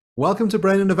Welcome to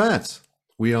Brain in a Vat.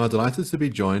 We are delighted to be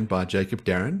joined by Jacob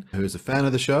Darren, who is a fan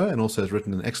of the show and also has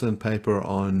written an excellent paper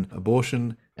on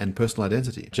abortion and personal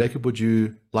identity. Jacob, would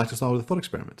you like to start with a thought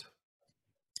experiment?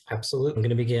 Absolutely. I'm going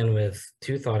to begin with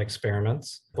two thought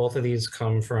experiments. Both of these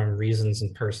come from Reasons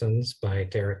and Persons by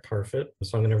Derek Parfit.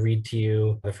 So I'm going to read to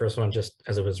you the first one just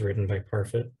as it was written by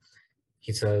Parfit.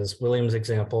 He says, William's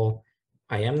example,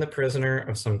 I am the prisoner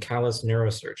of some callous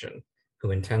neurosurgeon who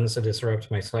intends to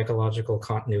disrupt my psychological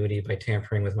continuity by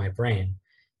tampering with my brain.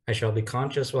 I shall be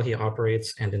conscious while he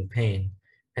operates and in pain.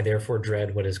 I therefore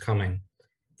dread what is coming.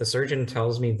 The surgeon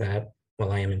tells me that,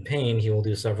 while I am in pain, he will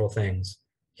do several things.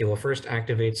 He will first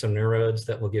activate some neurodes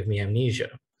that will give me amnesia.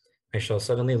 I shall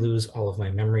suddenly lose all of my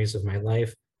memories of my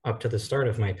life up to the start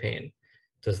of my pain.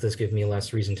 Does this give me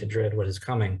less reason to dread what is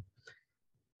coming?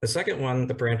 The second one,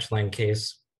 the branch line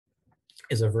case,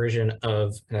 is a version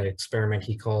of an experiment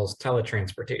he calls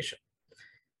teletransportation.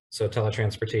 So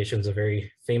teletransportation is a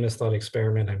very famous thought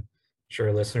experiment. I'm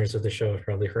sure listeners of the show have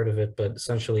probably heard of it, but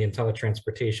essentially in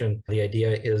teletransportation, the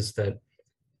idea is that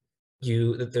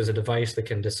there's a device that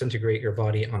can disintegrate your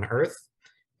body on Earth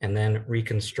and then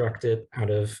reconstruct it out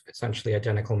of essentially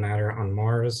identical matter on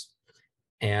Mars,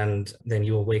 and then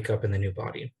you will wake up in the new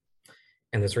body.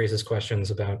 And this raises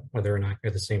questions about whether or not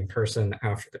you're the same person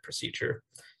after the procedure.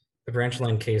 The branch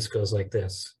line case goes like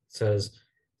this. It says,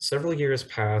 several years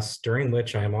pass, during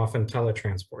which I am often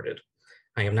teletransported.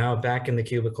 I am now back in the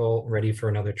cubicle, ready for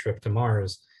another trip to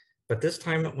Mars. But this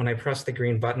time, when I press the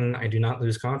green button, I do not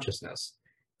lose consciousness.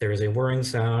 There is a whirring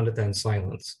sound, then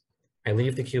silence. I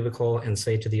leave the cubicle and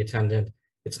say to the attendant,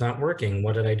 it's not working,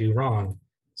 what did I do wrong?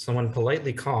 Someone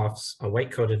politely coughs, a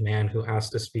white-coated man who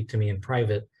asks to speak to me in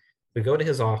private. We go to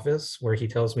his office, where he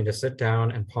tells me to sit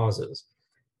down and pauses.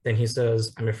 Then he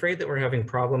says, I'm afraid that we're having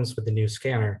problems with the new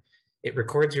scanner. It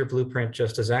records your blueprint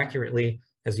just as accurately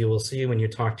as you will see when you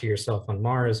talk to yourself on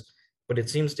Mars, but it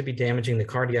seems to be damaging the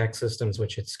cardiac systems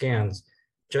which it scans.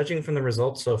 Judging from the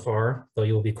results so far, though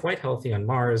you will be quite healthy on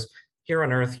Mars, here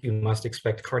on Earth you must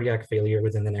expect cardiac failure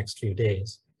within the next few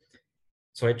days.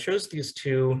 So I chose these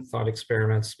two thought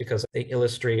experiments because they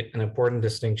illustrate an important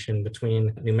distinction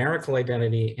between numerical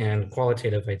identity and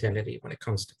qualitative identity when it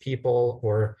comes to people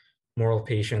or moral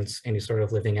patients, any sort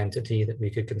of living entity that we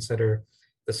could consider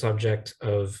the subject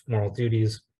of moral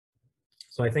duties.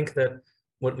 So I think that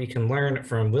what we can learn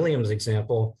from William's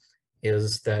example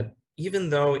is that even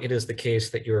though it is the case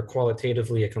that you're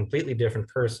qualitatively a completely different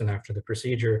person after the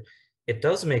procedure, it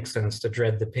does make sense to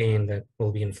dread the pain that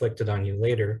will be inflicted on you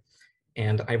later.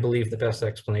 And I believe the best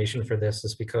explanation for this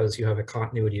is because you have a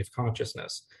continuity of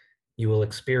consciousness. You will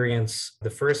experience the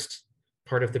first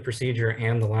part of the procedure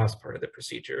and the last part of the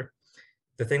procedure.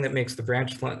 The thing that makes the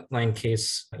branch line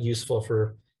case useful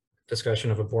for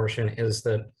discussion of abortion is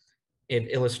that it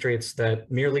illustrates that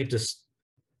merely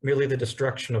the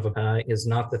destruction of is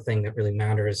not the thing that really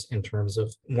matters in terms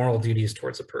of moral duties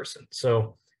towards a person.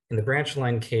 So in the branch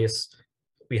line case,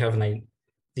 we have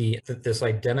this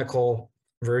identical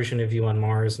version of you on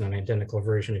Mars and an identical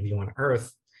version of you on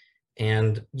Earth,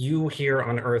 and you here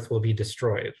on Earth will be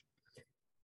destroyed,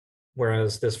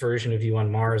 whereas this version of you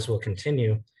on Mars will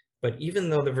continue. But even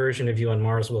though the version of you on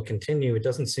Mars will continue, it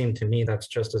doesn't seem to me that's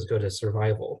just as good as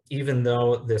survival, even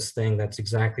though this thing that's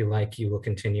exactly like you will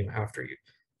continue after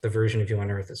the version of you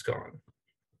on Earth is gone.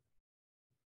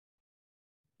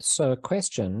 So a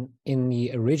question, in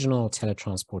the original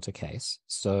teletransporter case,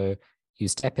 so you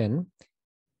step in,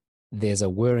 there's a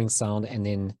whirring sound, and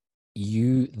then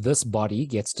this body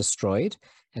gets destroyed,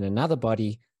 and another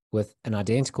body with an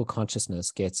identical consciousness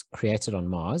gets created on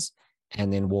Mars,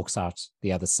 and then walks out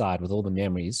the other side with all the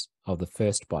memories of the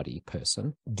first body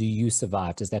person. Do you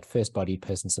survive? Does that first body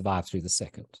person survive through the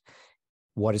second?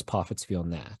 What is Parfit's view on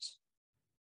that?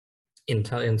 In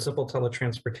simple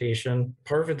teletransportation,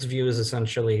 Parfit's view is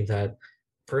essentially that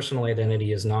personal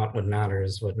identity is not what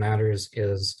matters. What matters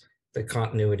is the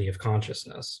continuity of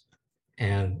consciousness,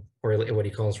 and or what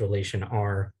he calls relation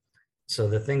R. So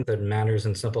the thing that matters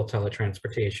in simple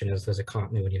teletransportation is there's a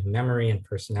continuity of memory and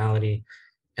personality.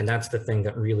 And that's the thing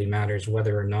that really matters,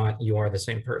 whether or not you are the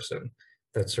same person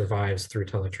that survives through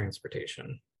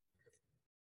teletransportation.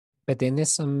 But then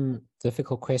there's some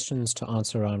difficult questions to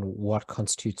answer on what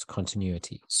constitutes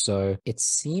continuity. So it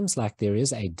seems like there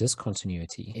is a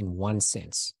discontinuity in one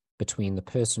sense between the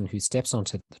person who steps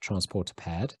onto the transporter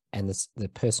pad and the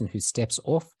person who steps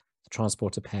off the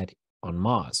transporter pad on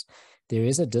Mars. There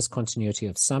is a discontinuity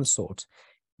of some sort.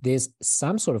 There's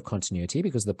some sort of continuity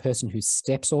because the person who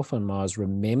steps off on Mars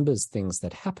remembers things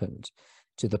that happened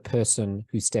to the person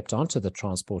who stepped onto the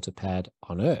transporter pad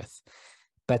on Earth.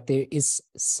 but there is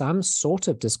some sort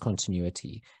of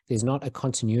discontinuity. There's not a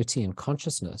continuity in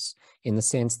consciousness in the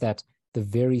sense that the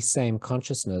very same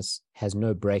consciousness has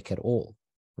no break at all,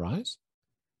 right?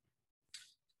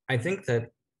 I think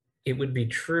that it would be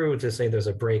true to say there's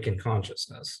a break in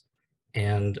consciousness.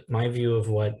 And my view of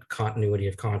what continuity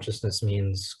of consciousness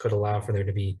means could allow for there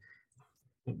to be,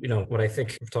 what I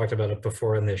think we've talked about it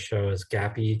before in this show is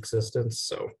gappy existence.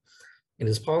 So it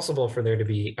is possible for there to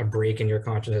be a break in your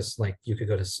consciousness, like you could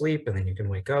go to sleep and then you can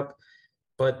wake up.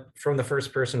 But from the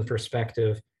first person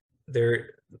perspective,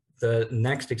 the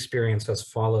next experience has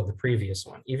followed the previous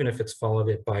one, even if it's followed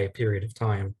it by a period of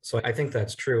time. So I think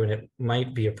that's true, and it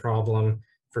might be a problem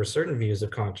for certain views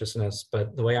of consciousness,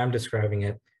 but the way I'm describing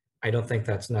it, I don't think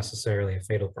that's necessarily a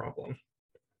fatal problem.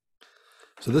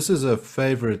 So this is a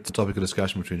favorite topic of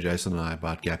discussion between Jason and I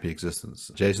about gappy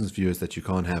existence. Jason's view is that you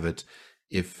can't have it.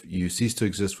 If you cease to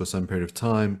exist for some period of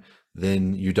time,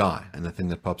 then you die, and the thing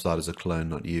that pops out is a clone,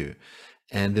 not you.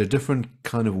 And there are different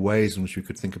kind of ways in which we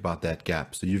could think about that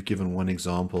gap. So you've given one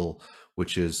example,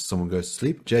 which is someone goes to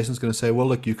sleep. Jason's going to say, well,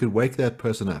 look, you could wake that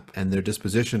person up, and their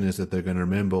disposition is that they're going to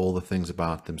remember all the things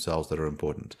about themselves that are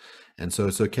important. And so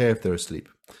it's okay if they're asleep.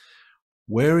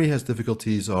 Where he has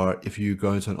difficulties are if you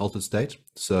go into an altered state.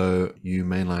 So you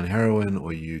mainline heroin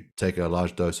or you take a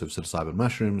large dose of psilocybin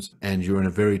mushrooms and you're in a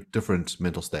very different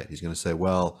mental state. He's going to say,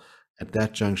 well, at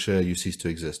that juncture, you cease to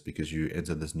exist because you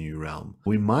enter this new realm.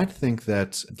 We might think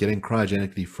that getting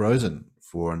cryogenically frozen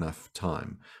for enough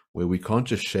time, where we can't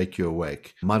just shake you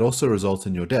awake, might also result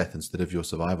in your death instead of your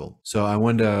survival. So I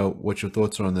wonder what your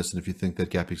thoughts are on this and if you think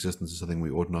that gap existence is something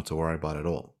we ought not to worry about at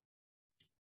all.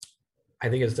 I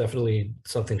think it's definitely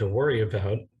something to worry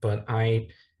about, but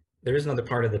there is another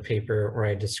part of the paper where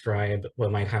I describe what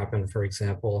might happen, for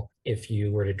example, if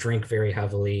you were to drink very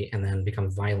heavily and then become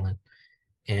violent.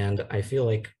 And I feel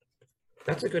like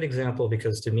that's a good example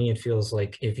because to me, it feels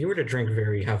like if you were to drink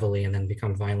very heavily and then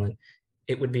become violent,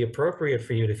 it would be appropriate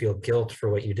for you to feel guilt for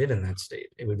what you did in that state.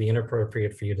 It would be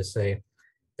inappropriate for you to say,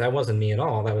 that wasn't me at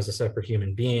all. That was a separate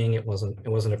human being. It was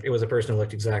a person who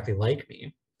looked exactly like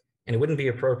me. And it wouldn't be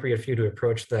appropriate for you to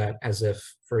approach that as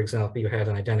if, for example, you had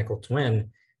an identical twin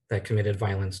that committed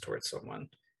violence towards someone.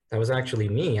 That was actually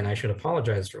me, and I should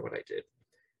apologize for what I did.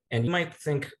 And you might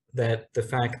think that the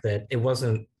fact that it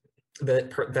wasn't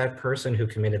that person who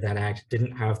committed that act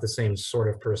didn't have the same sort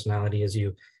of personality as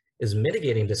you is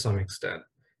mitigating to some extent.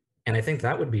 And I think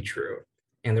that would be true.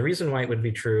 And the reason why it would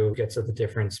be true gets at the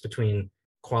difference between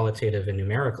qualitative and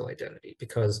numerical identity,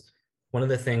 because one of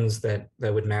the things that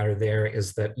would matter there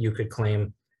is that you could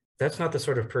claim, that's not the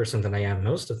sort of person that I am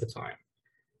most of the time.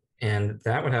 And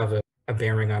that would have a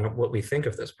bearing on what we think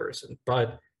of this person.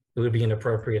 But it would be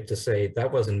inappropriate to say, that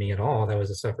wasn't me at all, that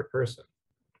was a separate person.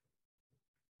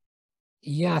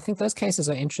 Yeah, I think those cases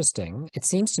are interesting. It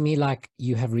seems to me like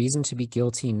you have reason to be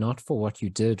guilty not for what you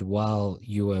did while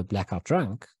you were blackout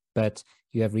drunk, but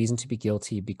you have reason to be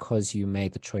guilty because you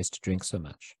made the choice to drink so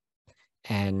much.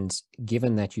 And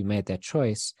given that you made that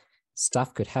choice,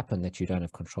 stuff could happen that you don't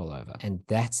have control over. And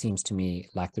that seems to me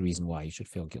like the reason why you should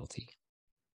feel guilty.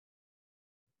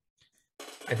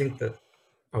 I think that,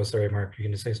 oh, sorry, Mark, you're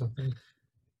going to say something?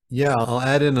 Yeah, I'll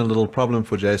add in a little problem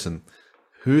for Jason.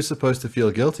 Who's supposed to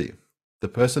feel guilty? The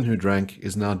person who drank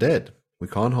is now dead. We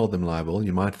can't hold them liable.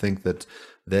 You might think that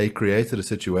they created a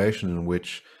situation in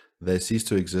which they cease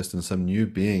to exist and some new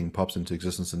being pops into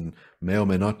existence and may or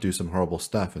may not do some horrible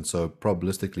stuff. And so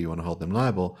probabilistically you want to hold them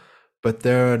liable, but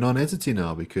they're a non-entity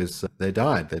now because they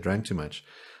died, they drank too much.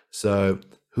 So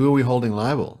who are we holding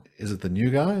liable? Is it the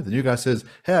new guy? The new guy says,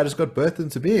 hey, I just got birthed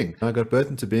into being. I got birthed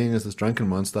into being as this drunken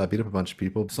monster. I beat up a bunch of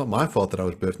people. It's not my fault that I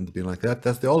was birthed into being like that.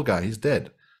 That's the old guy. He's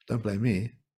dead. Don't blame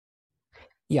me.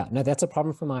 Yeah, no, that's a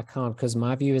problem for my account because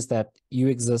my view is that you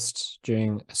exist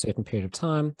during a certain period of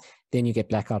time, then you get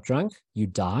blackout drunk, you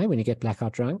die when you get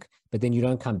blackout drunk, but then you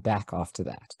don't come back after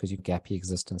that because you gappy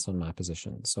existence on my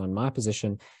position. So on my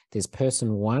position, there's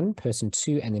person 1, person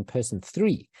 2, and then person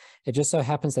 3. It just so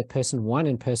happens that person 1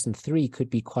 and person 3 could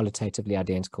be qualitatively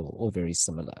identical or very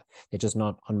similar. They're just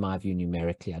not, on my view,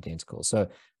 numerically identical. So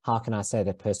how can I say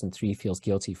that person 3 feels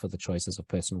guilty for the choices of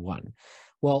person 1?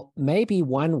 Well, maybe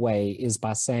one way is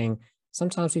by saying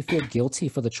sometimes we feel guilty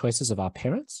for the choices of our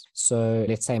parents. So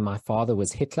let's say my father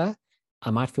was Hitler.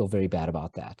 I might feel very bad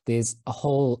about that. There's a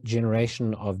whole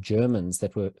generation of Germans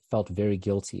that felt very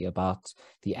guilty about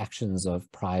the actions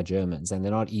of prior Germans, and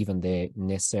they're not even their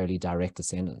necessarily direct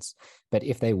descendants. But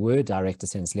if they were direct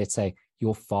descendants, let's say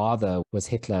your father was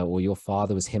Hitler or your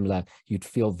father was Himmler, you'd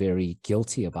feel very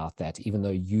guilty about that, even though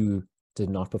you did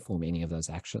not perform any of those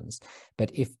actions.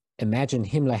 But if imagine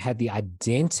Himmler had the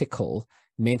identical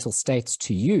mental states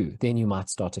to you, then you might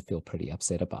start to feel pretty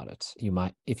upset about it. You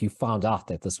might, if you found out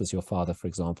that this was your father, for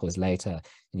example, is later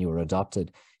and you were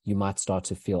adopted, you might start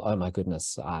to feel, oh my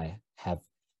goodness,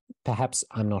 perhaps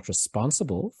I'm not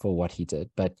responsible for what he did,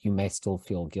 but you may still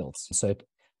feel guilt. So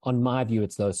on my view,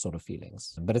 it's those sort of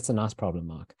feelings, but it's a nice problem,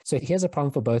 Mark. So here's a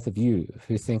problem for both of you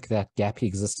who think that gappy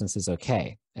existence is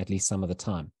okay, at least some of the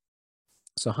time.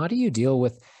 So how do you deal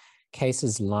with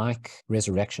cases like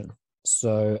resurrection?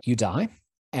 So you die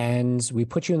and we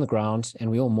put you in the ground and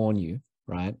we all mourn you,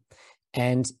 right?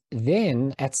 And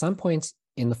then at some point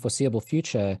in the foreseeable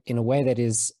future, in a way that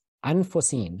is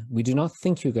unforeseen, we do not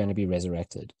think you're going to be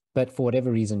resurrected, but for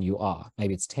whatever reason you are.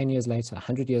 Maybe it's 10 years later,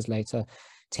 100 years later,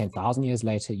 10,000 years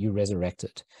later, you're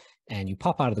resurrected and you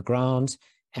pop out of the ground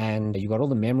and you got all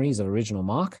the memories of original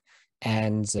Mark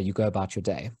and you go about your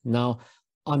day. Now,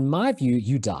 on my view,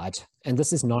 you died, and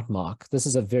this is not Mark. This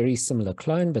is a very similar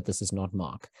clone, but this is not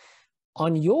Mark.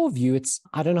 On your view,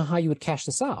 I don't know how you would cash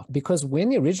this out, because when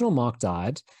the original Mark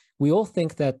died, we all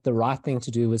think that the right thing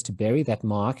to do was to bury that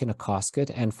Mark in a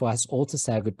casket and for us all to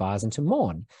say goodbyes and to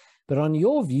mourn. But on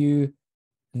your view,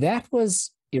 that was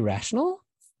irrational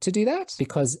to do that,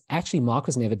 because actually Mark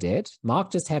was never dead.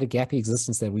 Mark just had a gappy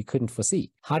existence that we couldn't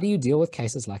foresee. How do you deal with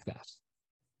cases like that?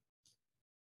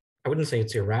 I wouldn't say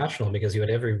it's irrational, because you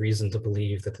had every reason to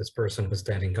believe that this person was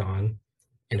dead and gone,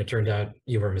 and it turned out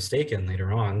you were mistaken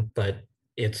later on. But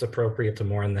it's appropriate to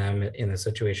mourn them in a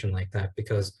situation like that,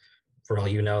 because for all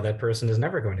you know, that person is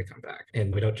never going to come back,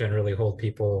 and we don't generally hold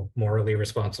people morally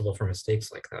responsible for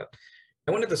mistakes like that.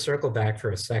 I wanted to circle back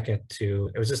for a second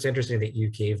it was just interesting that you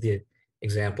gave the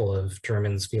example of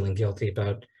Germans feeling guilty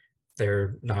about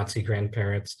their Nazi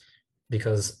grandparents,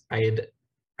 because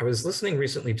I was listening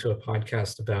recently to a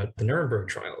podcast about the Nuremberg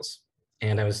trials,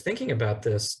 and I was thinking about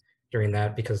this during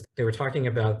that because they were talking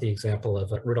about the example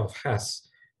of Rudolf Hess,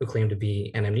 who claimed to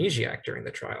be an amnesiac during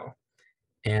the trial.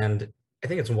 And I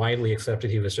think it's widely accepted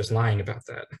he was just lying about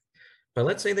that. But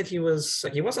let's say that he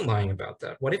wasn't lying about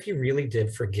that. What if he really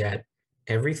did forget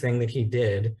everything that he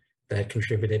did that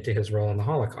contributed to his role in the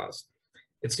Holocaust?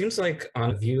 It seems like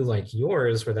on a view like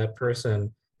yours, where that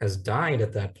person has died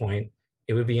at that point,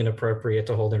 it would be inappropriate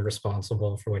to hold him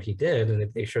responsible for what he did, and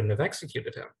they shouldn't have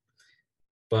executed him.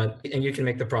 And you can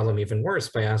make the problem even worse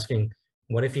by asking,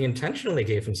 what if he intentionally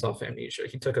gave himself amnesia?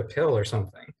 He took a pill or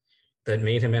something that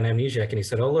made him an amnesiac, and he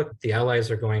said, oh, look, the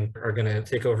Allies are going to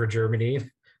take over Germany.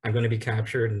 I'm going to be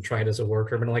captured and tried as a war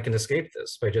criminal. I can escape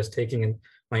this by just taking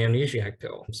my amnesiac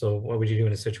pill. So what would you do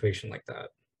in a situation like that?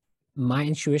 My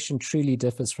intuition truly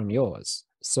differs from yours.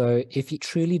 So if he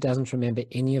truly doesn't remember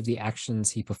any of the actions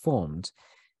he performed,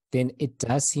 then it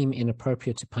does seem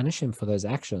inappropriate to punish him for those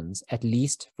actions, at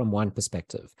least from one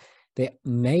perspective. There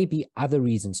may be other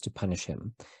reasons to punish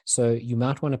him. So you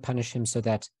might want to punish him so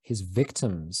that his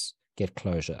victims get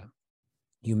closure.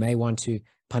 You may want to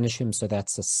punish him so that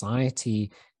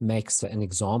society makes an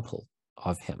example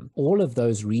of him. All of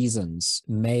those reasons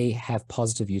may have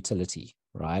positive utility,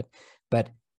 right? But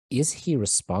is he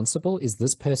responsible? Is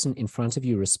this person in front of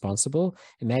you responsible?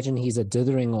 Imagine he's a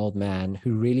dithering old man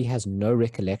who really has no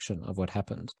recollection of what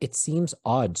happened. It seems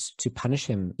odd to punish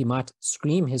him. He might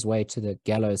scream his way to the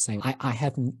gallows saying,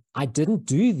 I didn't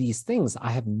do these things.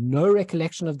 I have no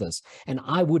recollection of this, and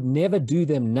I would never do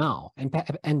them now.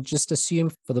 And just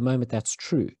assume for the moment that's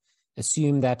true.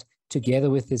 Assume that together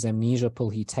with his amnesia pill,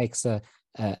 he takes a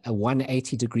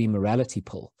 180-degree morality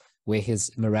pill where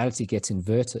his morality gets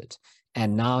inverted.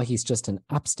 And now he's just an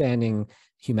upstanding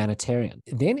humanitarian.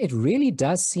 Then it really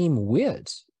does seem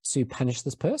weird to punish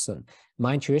this person.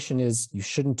 My intuition is you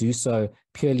shouldn't do so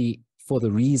purely for the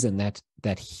reason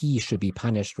that he should be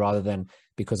punished rather than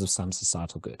because of some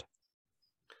societal good.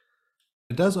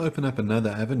 It does open up another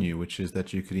avenue, which is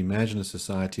that you could imagine a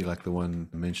society like the one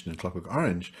mentioned in Clockwork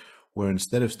Orange, where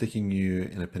instead of sticking you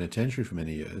in a penitentiary for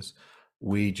many years,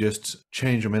 we just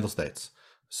change your mental states.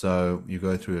 So you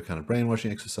go through a kind of brainwashing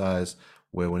exercise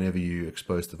where whenever you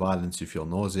expose to violence, you feel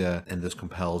nausea, and this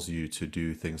compels you to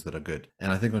do things that are good.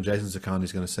 And I think on Jason's account,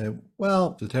 he's going to say,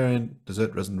 well, vegetarian,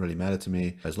 dessert doesn't really matter to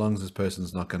me, as long as this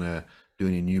person's not going to do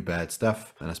any new bad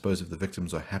stuff. And I suppose if the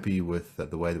victims are happy with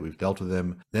the way that we've dealt with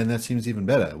them, then that seems even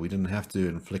better. We didn't have to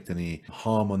inflict any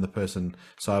harm on the person.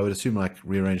 So I would assume like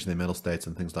rearranging their mental states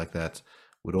and things like that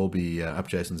would all be up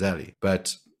Jason's alley.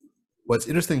 But what's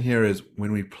interesting here is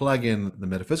when we plug in the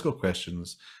metaphysical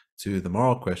questions to the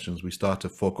moral questions, we start to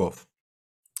fork off.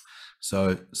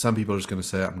 So some people are just going to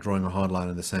say, I'm drawing a hard line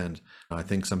in the sand. I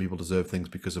think some people deserve things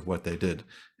because of what they did,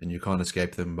 and you can't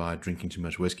escape them by drinking too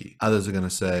much whiskey. Others are going to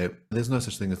say, there's no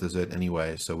such thing as dessert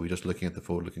anyway, so we're just looking at the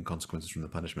forward-looking consequences from the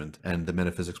punishment, and the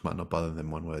metaphysics might not bother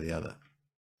them one way or the other.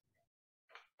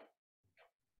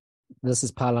 This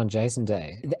is Pile on Jason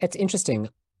Day. It's interesting.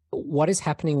 What is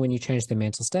happening when you change their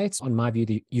mental states? On my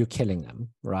view, you're killing them,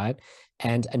 right?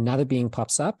 And another being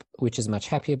pops up, which is a much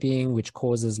happier being, which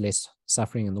causes less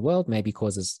suffering in the world, maybe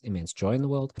causes immense joy in the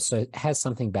world. So has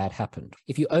something bad happened?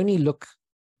 If you only look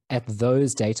at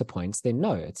those data points, then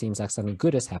no, it seems like something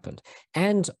good has happened.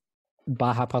 And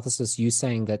by hypothesis, you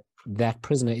saying that that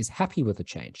prisoner is happy with the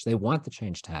change. They want the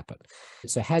change to happen.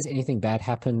 So has anything bad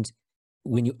happened?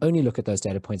 When you only look at those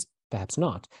data points, perhaps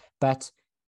not. But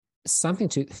something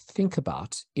to think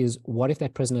about is, what if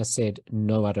that prisoner said,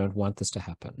 no, I don't want this to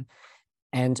happen?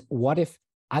 And what if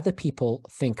other people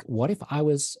think, what if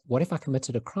I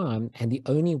committed a crime, and the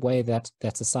only way that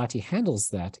society handles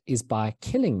that is by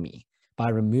killing me, by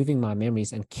removing my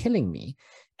memories and killing me,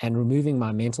 and removing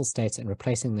my mental states and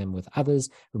replacing them with others,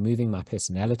 removing my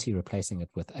personality, replacing it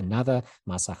with another,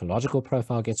 my psychological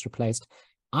profile gets replaced.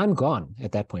 I'm gone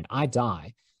at that point. I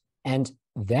die. And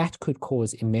that could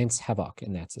cause immense havoc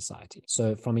in that society.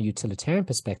 So from a utilitarian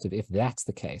perspective, if that's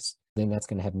the case, then that's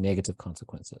going to have negative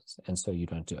consequences. And so you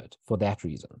don't do it for that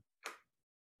reason.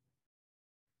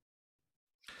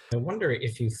 I wonder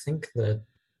if you think that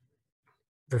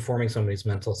reforming somebody's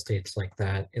mental states like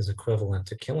that is equivalent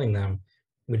to killing them.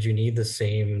 Would you need the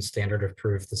same standard of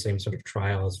proof, the same sort of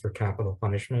trial as for capital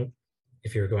punishment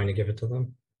if you were going to give it to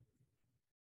them?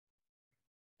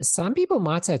 Some people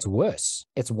might say it's worse.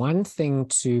 It's one thing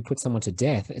to put someone to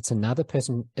death. It's another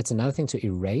thing to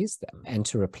erase them and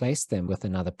to replace them with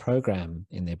another program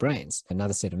in their brains,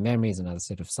 another set of memories, another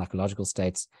set of psychological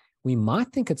states. We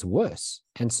might think it's worse.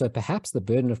 And so perhaps the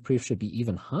burden of proof should be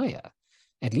even higher.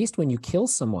 At least when you kill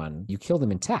someone, you kill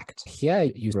them intact. Here,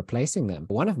 you're replacing them.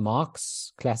 One of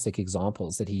Mark's classic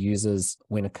examples that he uses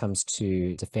when it comes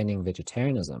to defending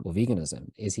vegetarianism or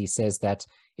veganism is he says that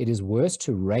it is worse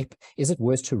to rape. Is it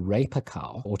worse to rape a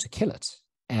cow or to kill it?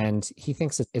 And he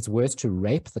thinks it's worse to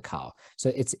rape the cow.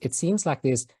 So it seems like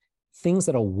there's things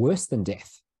that are worse than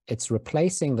death. It's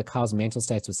replacing the cow's mental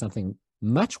states with something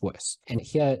much worse. And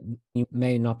here, you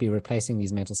may not be replacing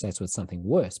these mental states with something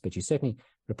worse, but you're certainly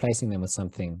replacing them with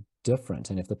something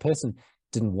different. And if the person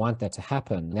didn't want that to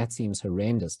happen, that seems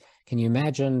horrendous. Can you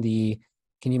imagine the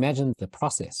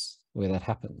process where that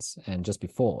happens? And just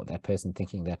before, that person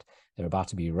thinking that they're about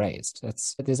to be erased.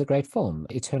 There's a great film,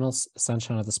 Eternal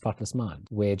Sunshine of the Spotless Mind,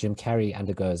 where Jim Carrey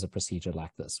undergoes a procedure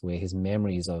like this, where his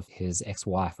memories of his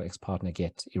ex-wife or ex-partner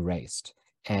get erased.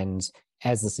 And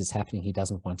as this is happening, he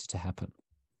doesn't want it to happen.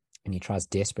 And he tries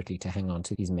desperately to hang on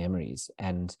to these memories,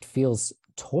 and it feels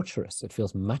torturous. It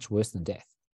feels much worse than death.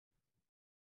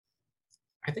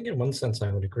 I think in one sense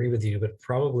I would agree with you, but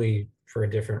probably for a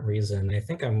different reason. I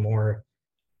think I'm more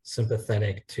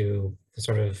sympathetic to the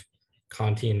sort of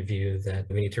Kantian view that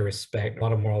we need to respect. A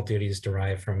lot of moral duties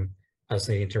derive from us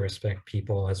needing to respect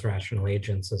people as rational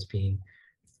agents, as being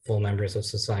full members of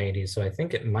society. So I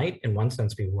think it might, in one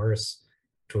sense, be worse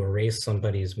to erase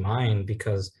somebody's mind,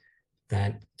 because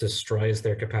that destroys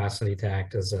their capacity to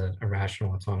act as a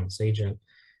rational autonomous agent.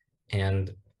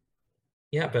 And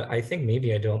yeah, but I think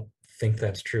maybe I don't think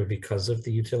that's true because of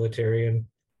the utilitarian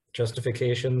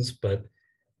justifications, but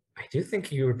I do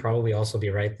think you would probably also be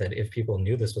right that if people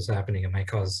knew this was happening, it might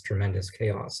cause tremendous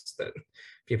chaos, that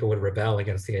people would rebel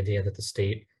against the idea that the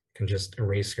state can just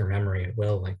erase your memory at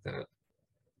will like that.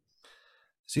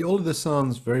 See, all of this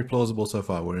sounds very plausible so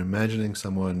far. We're imagining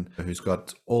someone who's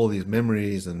got all these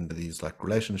memories and these like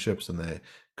relationships, and they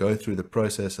go through the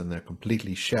process and they're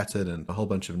completely shattered, and a whole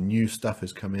bunch of new stuff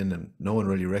has come in and no one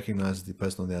really recognizes the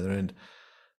person on the other end.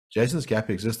 Jason's gap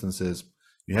existence is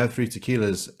you have 3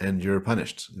 tequilas and you're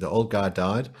punished. The old guy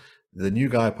died. The new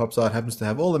guy pops out, happens to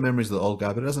have all the memories of the old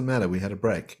guy, but it doesn't matter. We had a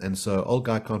break. And so old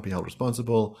guy can't be held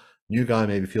responsible. New guy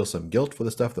maybe feels some guilt for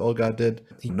the stuff the old guy did.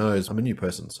 He knows I'm a new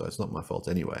person, so it's not my fault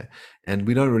anyway. And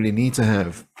we don't really need to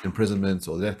have imprisonment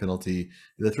or the death penalty.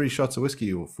 The 3 shots of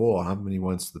whiskey or 4, how many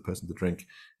wants the person to drink,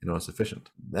 are sufficient.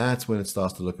 That's when it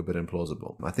starts to look a bit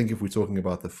implausible. I think if we're talking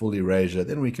about the full erasure,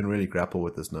 then we can really grapple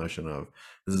with this notion of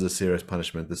this is a serious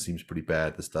punishment. This seems pretty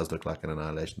bad. This does look like an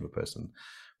annihilation of a person.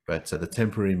 But the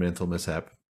temporary mental mishap,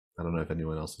 I don't know if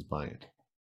anyone else is buying it.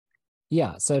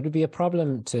 Yeah, so it would be a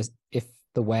problem if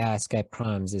the way I escape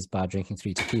crimes is by drinking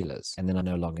 3 tequilas, and then I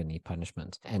no longer need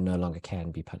punishment and no longer can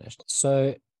be punished.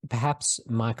 So perhaps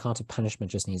my kind of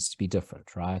punishment just needs to be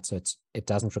different, right? So it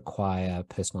doesn't require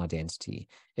personal identity.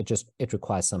 It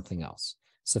requires something else,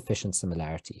 sufficient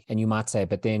similarity. And you might say,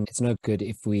 but then it's no good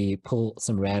if we pull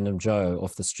some random Joe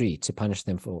off the street to punish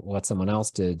them for what someone else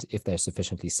did if they're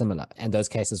sufficiently similar. And those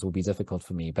cases will be difficult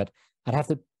for me, but I'd have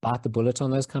to bite the bullet on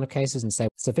those kind of cases and say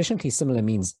sufficiently similar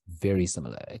means very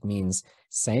similar. It means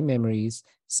same memories,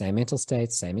 same mental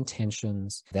state, same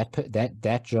intentions.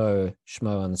 That Joe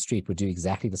Schmo on the street would do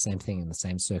exactly the same thing in the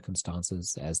same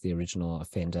circumstances as the original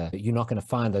offender. You're not going to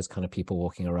find those kind of people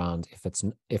walking around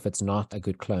if it's not a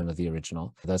good clone of the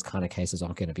original. Those kind of cases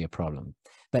aren't going to be a problem.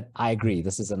 But I agree,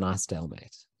 this is a nice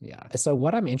stalemate. Yeah. So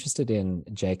what I'm interested in,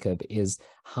 Jacob, is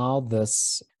how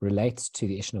this relates to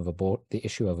the issue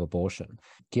of abortion.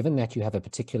 Given that you have a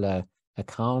particular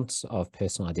account of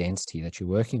personal identity that you're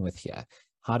working with here,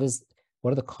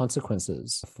 what are the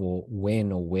consequences for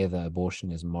when or whether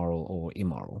abortion is moral or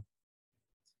immoral?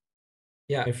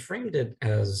 Yeah, I framed it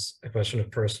as a question of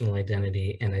personal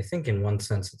identity, and I think in one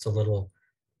sense it's a little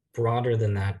broader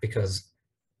than that, because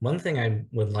one thing I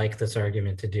would like this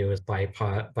argument to do is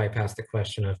bypass the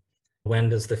question of when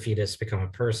does the fetus become a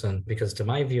person, because to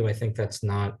my view, I think that's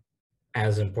not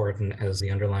as important as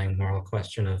the underlying moral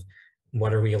question of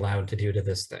what are we allowed to do to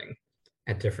this thing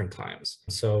at different times.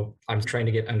 So I'm trying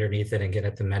to get underneath it and get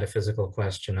at the metaphysical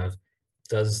question of,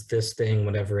 does this thing,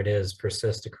 whatever it is,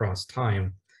 persist across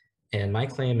time? And my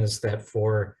claim is that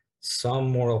for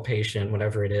some moral patient,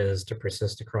 whatever it is, to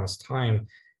persist across time,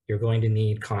 you're going to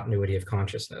need continuity of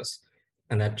consciousness.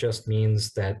 And that just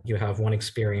means that you have one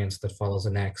experience that follows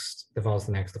the next, that follows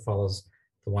the next, that follows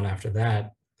the one after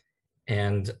that.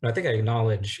 And I think I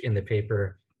acknowledge in the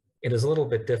paper, it is a little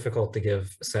bit difficult to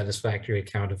give a satisfactory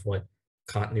account of what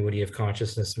continuity of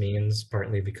consciousness means,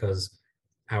 partly because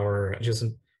our just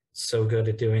isn't so good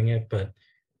at doing it, but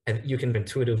you can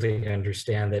intuitively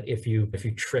understand that if you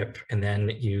trip and then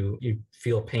you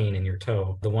feel pain in your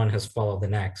toe, the one has followed the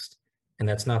next. And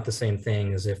that's not the same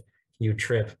thing as if you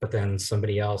trip, but then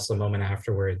somebody else a moment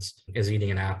afterwards is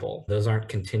eating an apple. Those aren't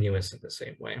continuous in the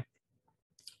same way.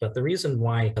 But the reason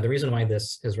why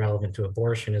this is relevant to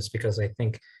abortion is because I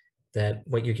think that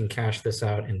what you can cash this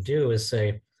out and do is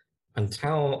say,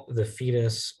 until the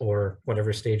fetus or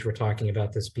whatever stage we're talking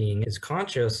about this being is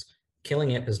conscious,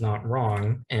 killing it is not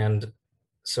wrong. And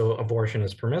so abortion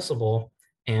is permissible.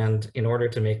 And in order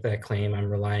to make that claim, I'm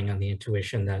relying on the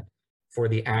intuition that for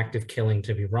the act of killing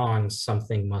to be wrong,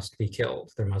 something must be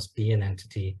killed. There must be an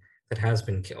entity that has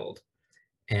been killed.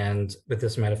 And with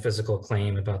this metaphysical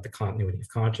claim about the continuity of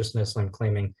consciousness, I'm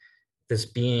claiming this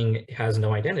being has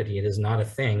no identity. It is not a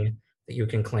thing that you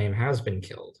can claim has been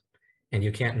killed. And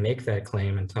you can't make that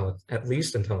claim at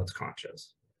least until it's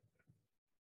conscious.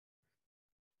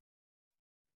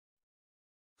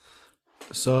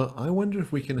 So I wonder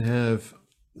if we can have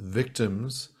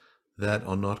victims that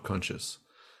are not conscious.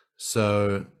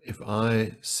 So if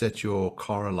I set your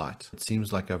car alight, it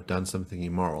seems like I've done something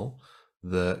immoral.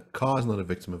 The car is not a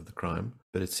victim of the crime,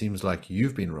 but it seems like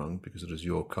you've been wrong because it was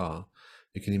your car.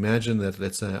 You can imagine that,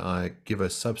 let's say I give a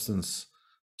substance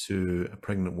to a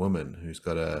pregnant woman who's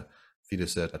got a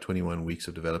fetus at 21 weeks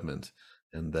of development,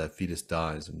 and the fetus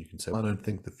dies, and you can say, well, I don't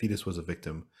think the fetus was a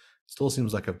victim. It still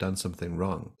seems like I've done something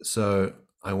wrong. So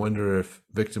I wonder if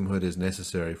victimhood is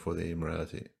necessary for the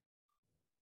immorality.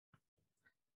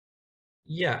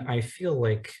 Yeah, I feel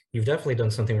like you've definitely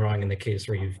done something wrong in the case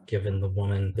where you've given the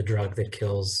woman the drug that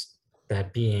kills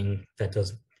that being that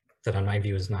on my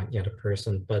view is not yet a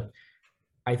person. But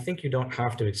I think you don't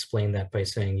have to explain that by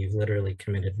saying you've literally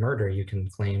committed murder. You can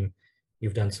claim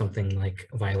you've done something like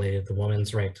violated the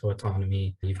woman's right to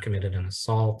autonomy, you've committed an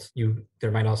assault.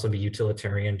 There might also be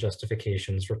utilitarian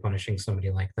justifications for punishing somebody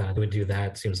like that. Who would do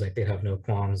that? Seems like they'd have no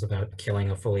qualms about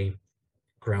killing a fully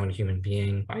grown human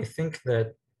being. I think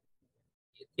that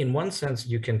in one sense,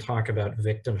 you can talk about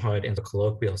victimhood in the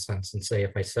colloquial sense and say,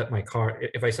 if I set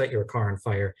your car on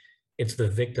fire, it's the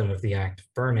victim of the act of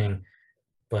burning.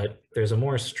 But there's a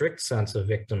more strict sense of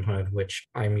victimhood, which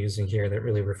I'm using here, that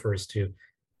really refers to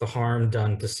the harm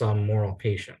done to some moral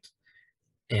patient.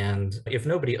 And if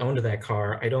nobody owned that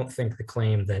car, I don't think the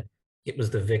claim that it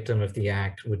was the victim of the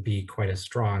act would be quite as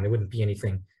strong. There wouldn't be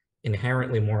anything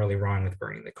inherently morally wrong with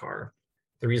burning the car.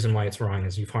 The reason why it's wrong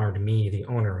is you've harmed me, the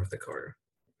owner of the car.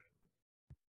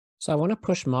 So I want to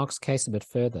push Mark's case a bit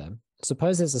further.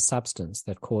 Suppose there's a substance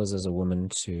that causes a woman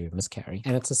to miscarry,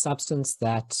 and it's a substance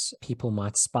that people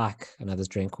might spike another's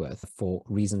drink with for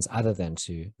reasons other than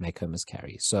to make her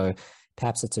miscarry. So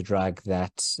perhaps it's a drug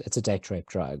it's a date rape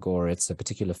drug, or it's a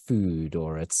particular food,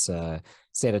 or it's a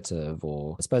sedative,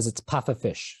 or I suppose it's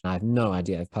pufferfish. I have no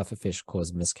idea if pufferfish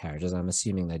cause miscarriages. I'm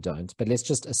assuming they don't. But let's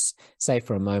just say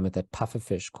for a moment that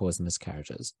pufferfish cause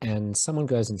miscarriages, and someone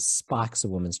goes and spikes a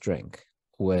woman's drink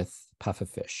with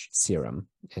pufferfish serum.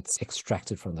 It's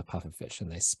extracted from the pufferfish,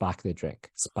 and they spike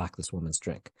this woman's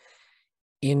drink.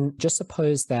 Just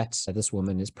suppose that this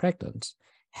woman is pregnant.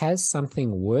 Has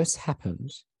something worse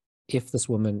happened if this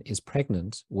woman is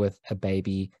pregnant with a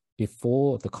baby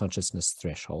before the consciousness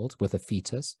threshold, with a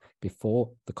fetus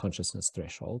before the consciousness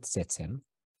threshold sets in,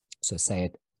 so say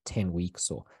at 10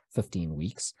 weeks or 15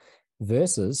 weeks,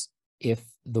 versus if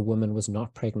the woman was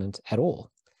not pregnant at all.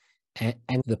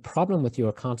 And the problem with your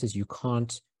account is you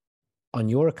can't, on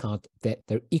your account, that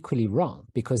they're equally wrong,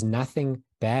 because nothing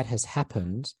bad has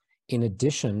happened in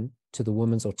addition to the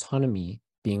woman's autonomy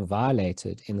being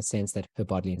violated, in the sense that her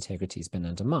bodily integrity has been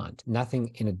undermined.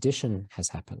 Nothing in addition has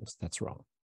happened that's wrong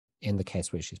in the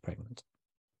case where she's pregnant.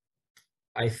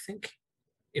 I think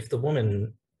if the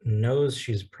woman knows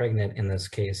she's pregnant in this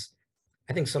case,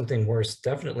 I think something worse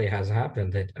definitely has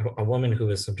happened, that a woman who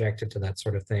is subjected to that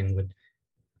sort of thing would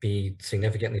be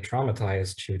significantly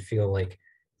traumatized. She would feel like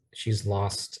she's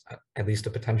lost at least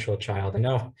a potential child. I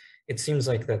know it seems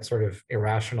like that's sort of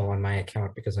irrational on my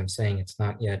account, because I'm saying it's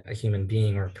not yet a human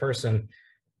being or a person.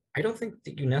 I don't think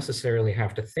that you necessarily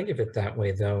have to think of it that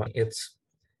way, though. It's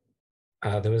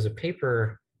there was a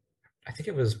paper, I think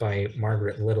it was by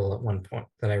Margaret Little at one point,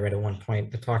 that I read at one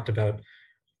point, that talked about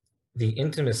the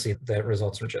intimacy that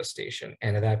results from gestation,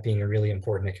 and that being a really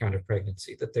important account of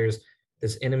pregnancy, that there's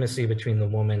this intimacy between the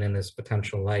woman and this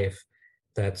potential life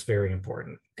that's very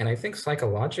important. And I think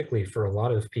psychologically, for a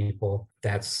lot of people,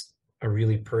 that's a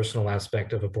really personal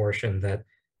aspect of abortion, that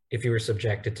if you were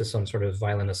subjected to some sort of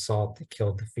violent assault that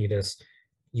killed the fetus,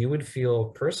 you would feel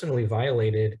personally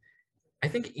violated, I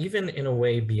think even in a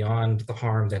way beyond the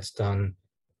harm that's done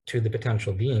to the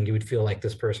potential being. You would feel like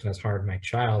this person has harmed my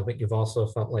child, but you've also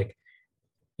felt like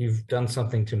you've done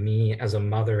something to me as a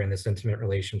mother in this intimate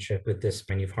relationship with this,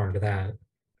 and you've harmed that.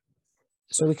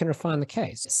 So we can refine the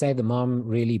case. Say the mom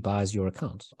really buys your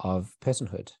account of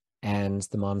personhood, and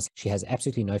the mom, she has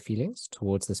absolutely no feelings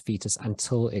towards this fetus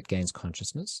until it gains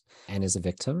consciousness and is a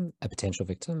victim, a potential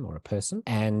victim or a person.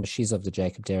 And she's of the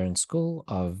Jacob Darren school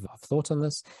of thought on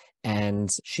this.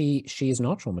 And she is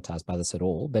not traumatized by this at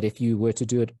all. But if you were to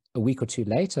do it a week or two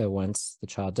later, once the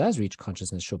child does reach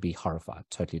consciousness, she'll be horrified,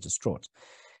 totally distraught.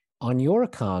 On your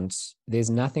account, there's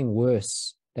nothing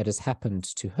worse that has happened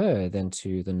to her than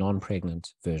to the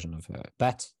non-pregnant version of her.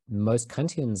 But most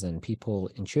Kantians and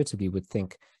people intuitively would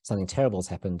think something terrible has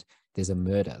happened. There's a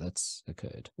murder that's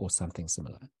occurred or something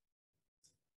similar.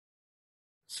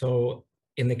 So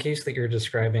in the case that you're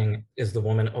describing, is the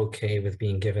woman okay with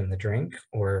being given the drink,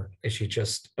 or is she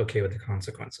just okay with the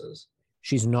consequences?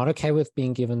 She's not okay with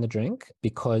being given the drink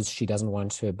because she doesn't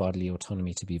want her bodily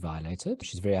autonomy to be violated.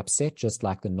 She's very upset, just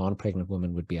like the non-pregnant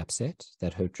woman would be upset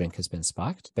that her drink has been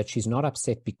spiked. But she's not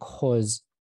upset because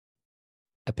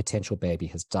a potential baby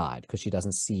has died, because she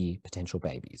doesn't see potential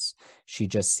babies. She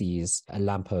just sees a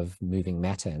lump of moving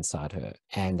matter inside her,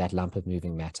 and that lump of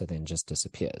moving matter then just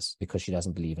disappears because she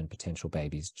doesn't believe in potential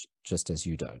babies, just as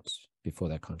you don't, before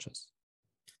they're conscious.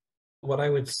 What I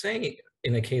would say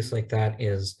in a case like that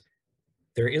is,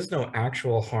 there is no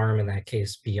actual harm in that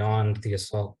case beyond the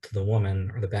assault to the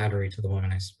woman, or the battery to the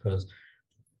woman, I suppose.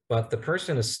 But the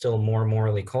person is still more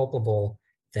morally culpable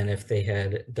than if they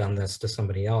had done this to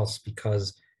somebody else,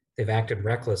 because they've acted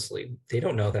recklessly. They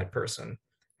don't know that person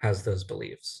has those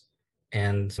beliefs,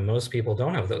 and most people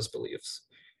don't have those beliefs.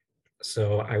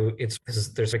 So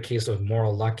there's a case of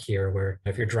moral luck here, where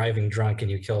if you're driving drunk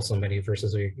and you kill somebody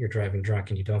versus you're driving drunk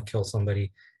and you don't kill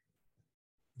somebody,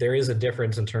 there is a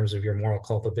difference in terms of your moral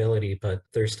culpability, but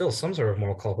there's still some sort of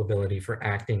moral culpability for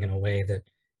acting in a way that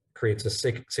creates a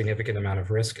significant amount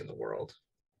of risk in the world.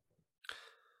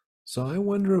 So I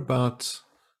wonder about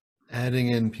adding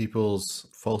in people's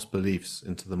false beliefs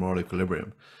into the moral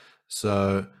equilibrium.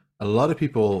 So a lot of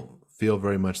people feel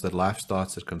very much that life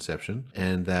starts at conception,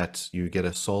 and that you get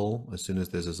a soul as soon as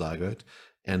there's a zygote,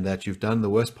 and that you've done the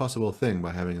worst possible thing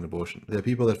by having an abortion. There are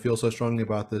people that feel so strongly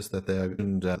about this that they are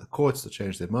in the courts to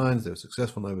change their minds. They were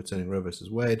successful in overturning Roe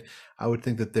versus Wade. I would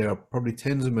think that there are probably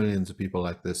tens of millions of people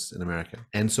like this in America.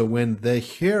 And so when they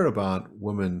hear about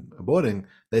women aborting,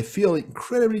 they feel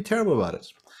incredibly terrible about it.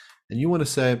 And you want to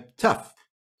say, tough,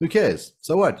 who cares?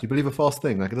 So what? You believe a false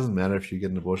thing. Like, it doesn't matter if you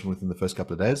get an abortion within the first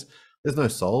couple of days. There's no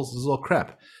souls. This is all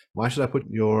crap. Why should I put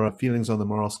your feelings on the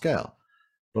moral scale?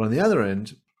 But on the other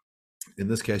end, in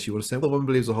this case, you would say, well, the woman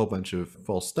believes a whole bunch of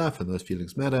false stuff and those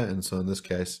feelings matter. And so in this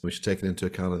case, we should take it into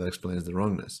account, and that explains the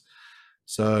wrongness.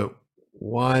 So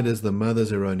why does the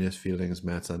mother's erroneous feelings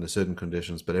matter under certain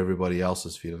conditions, but everybody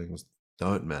else's feelings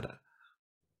don't matter?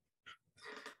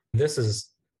 This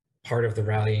is part of the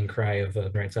rallying cry of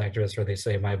rights activists, where they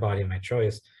say, my body, my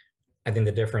choice. I think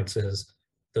the difference is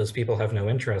those people have no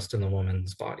interest in the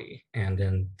woman's body and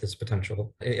in this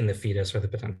potential, in the fetus or the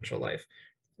potential life.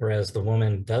 Whereas the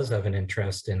woman does have an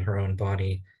interest in her own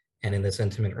body and in this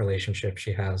intimate relationship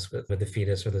she has with the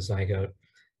fetus or the zygote.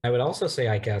 I would also say,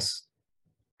 I guess,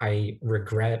 I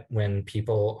regret when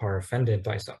people are offended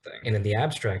by something. And in the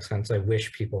abstract sense, I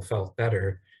wish people felt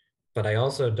better. But I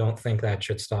also don't think that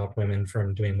should stop women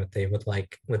from doing what they would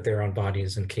like with their own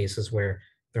bodies in cases where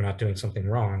they're not doing something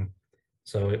wrong.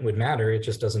 So it would matter. It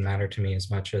just doesn't matter to me as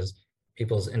much as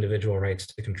people's individual rights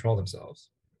to control themselves.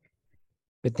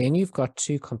 But then you've got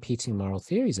two competing moral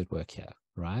theories at work here,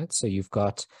 right? So you've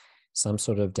got some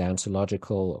sort of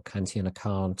deontological or Kantian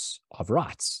account of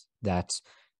rights, that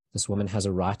this woman has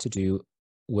a right to do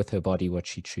with her body what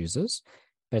she chooses.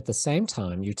 But at the same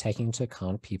time, you're taking into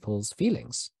account people's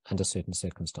feelings under certain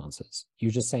circumstances.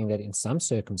 You're just saying that in some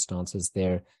circumstances,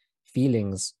 their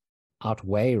feelings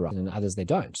outweigh right, and in others they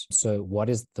don't. So what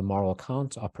is the moral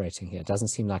account operating here? It doesn't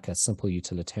seem like a simple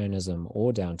utilitarianism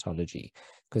or deontology,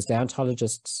 because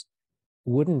deontologists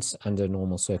wouldn't, under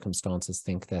normal circumstances,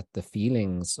 think that the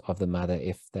feelings of the mother,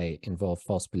 if they involve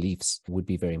false beliefs, would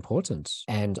be very important.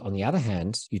 And on the other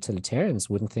hand,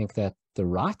 utilitarians wouldn't think that the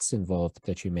rights involved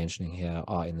that you're mentioning here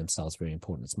are in themselves very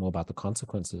important. It's more about the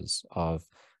consequences of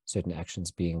certain actions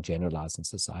being generalized in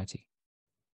society.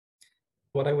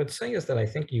 What I would say is that I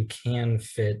think you can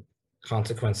fit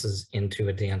consequences into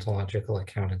a deontological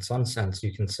account. In some sense,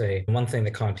 you can say one thing the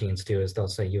Kantians do is they'll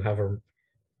say you have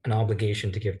an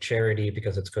obligation to give charity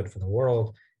because it's good for the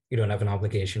world. You don't have an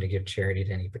obligation to give charity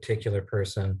to any particular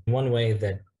person. One way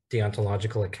that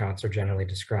deontological accounts are generally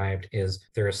described is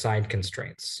there are side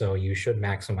constraints. So you should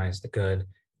maximize the good,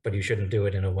 but you shouldn't do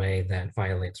it in a way that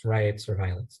violates rights or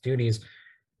violates duties.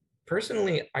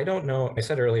 Personally, I don't know. I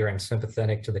said earlier I'm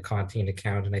sympathetic to the Kantian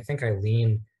account, and I think I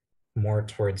lean more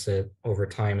towards it over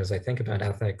time as I think about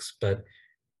ethics, but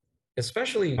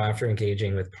especially after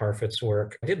engaging with Parfit's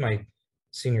work. I did my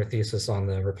senior thesis on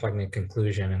the repugnant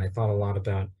conclusion, and I thought a lot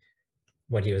about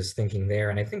what he was thinking there.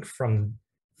 And I think from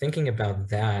thinking about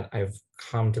that, I've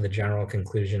come to the general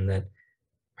conclusion that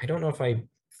I don't know if I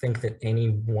think that any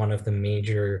one of the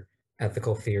major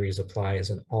ethical theories applies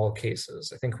in all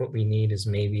cases. I think what we need is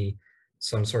maybe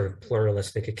some sort of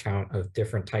pluralistic account of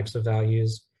different types of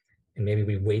values, and maybe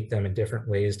we weight them in different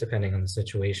ways depending on the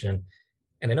situation.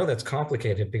 And I know that's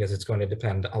complicated because it's going to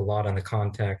depend a lot on the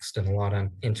context and a lot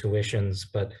on intuitions,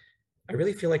 but I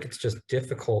really feel like it's just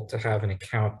difficult to have an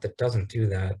account that doesn't do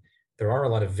that. There are a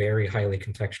lot of very highly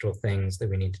contextual things that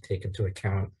we need to take into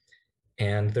account.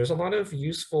 And there's a lot of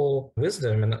useful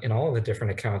wisdom in all of the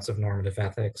different accounts of normative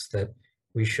ethics that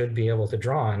we should be able to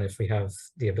draw on if we have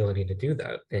the ability to do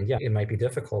that. And yeah, it might be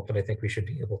difficult, but I think we should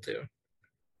be able to.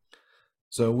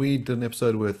 So we did an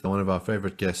episode with one of our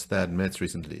favorite guests, Thad Metz,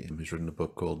 recently, who's written a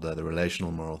book called The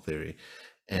Relational Moral Theory.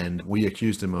 And we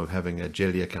accused him of having a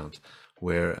jelly account,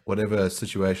 where whatever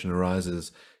situation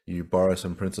arises, you borrow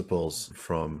some principles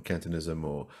from Kantianism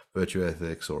or virtue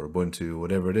ethics or Ubuntu,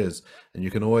 whatever it is, and you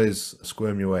can always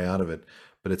squirm your way out of it.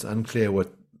 But it's unclear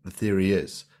what the theory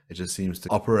is. It just seems to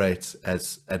operate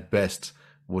as, at best,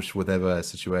 whatever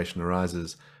situation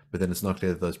arises, but then it's not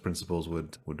clear that those principles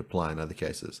would apply in other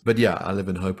cases. But yeah, I live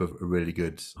in hope of a really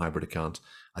good hybrid account.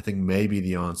 I think maybe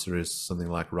the answer is something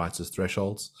like rights as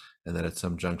thresholds, and that at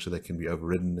some juncture they can be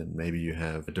overridden, and maybe you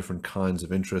have different kinds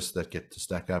of interests that get to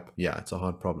stack up. Yeah, it's a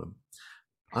hard problem.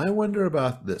 I wonder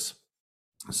about this.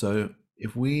 So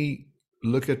if we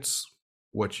look at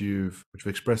what you've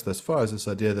expressed thus far, is this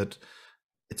idea that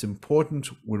it's important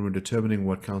when we're determining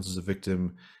what counts as a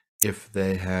victim if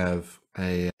they have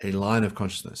a line of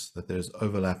consciousness, that there's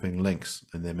overlapping links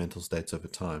in their mental states over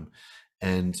time.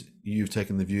 And you've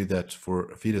taken the view that for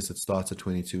a fetus it starts at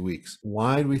 22 weeks.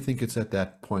 Why do we think it's at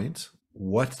that point?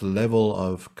 What level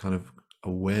of kind of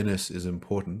awareness is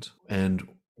important, and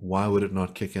why would it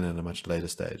not kick in at a much later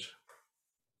stage?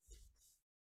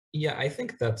 Yeah, I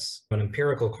think that's an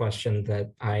empirical question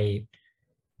that I'm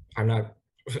not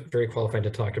very qualified to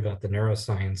talk about the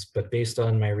neuroscience, but based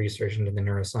on my research into the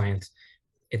neuroscience,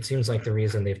 it seems like the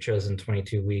reason they've chosen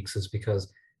 22 weeks is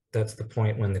because that's the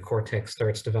point when the cortex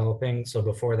starts developing. So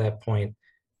before that point,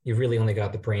 you've really only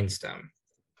got the brainstem.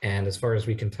 And as far as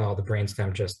we can tell, the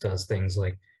brainstem just does things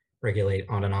like regulate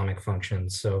autonomic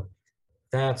functions. So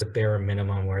that's a bare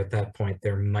minimum where at that point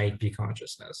there might be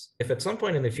consciousness. If at some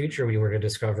point in the future we were to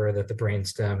discover that the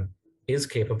brainstem is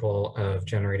capable of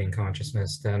generating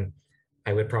consciousness, then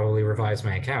I would probably revise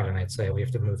my account and I'd say we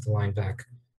have to move the line back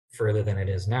further than it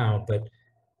is now. But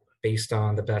based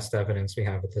on the best evidence we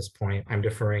have at this point, I'm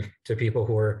deferring to people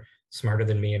who are smarter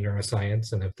than me in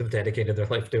neuroscience and have dedicated their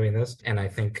life doing this. And I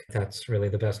think that's really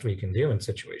the best we can do in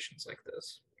situations like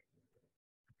this.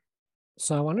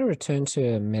 So I want to return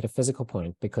to a metaphysical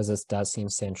point, because this does seem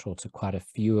central to quite a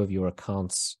few of your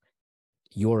accounts,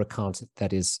 your account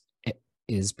that is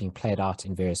is being played out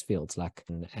in various fields like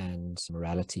and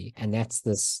morality. And that's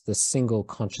this single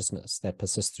consciousness that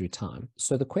persists through time.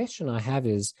 So the question I have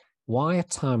is, why at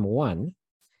time one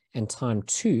and time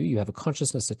two, you have a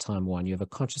consciousness at time one, you have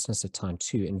a consciousness at time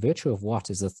two. In virtue of what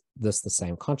is this the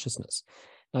same consciousness?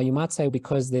 Now you might say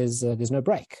because there's no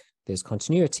break, there's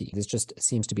continuity. There's just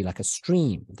seems to be like a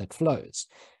stream that flows.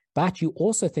 But you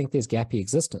also think there's gappy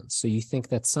existence. So you think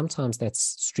that sometimes that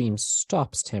stream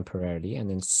stops temporarily and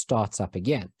then starts up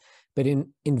again. But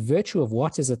in virtue of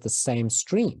what is it the same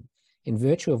stream? In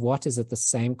virtue of what is it the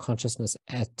same consciousness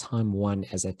at time one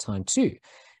as at time two?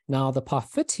 Now, the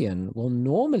Parfitian will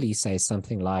normally say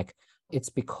something like, it's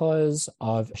because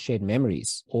of shared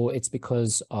memories, or it's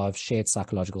because of shared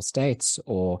psychological states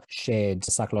or shared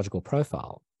psychological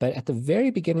profile. But at the very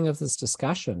beginning of this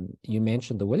discussion, you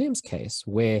mentioned the Williams case,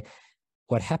 where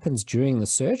what happens during the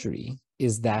surgery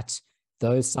is that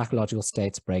those psychological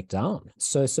states break down.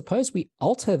 So suppose we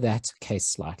alter that case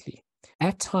slightly.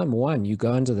 At time one, you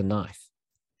go under the knife.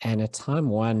 And at time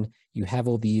one, you have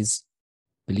all these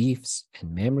beliefs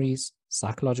and memories,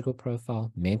 psychological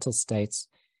profile, mental states.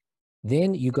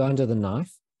 Then you go under the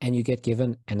knife and you get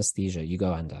given anesthesia. You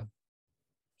go under.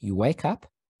 You wake up,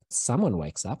 someone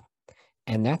wakes up,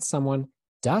 and that someone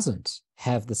doesn't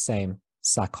have the same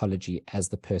psychology as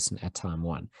the person at time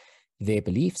one. Their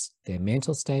beliefs, their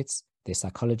mental states, their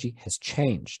psychology has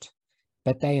changed,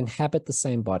 but they inhabit the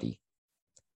same body.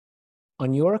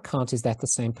 On your account, is that the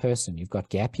same person? You've got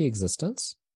gappy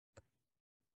existence.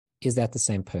 Is that the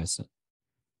same person?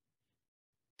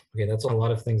 Okay, that's a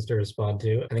lot of things to respond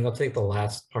to. I think I'll take the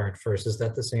last part first. Is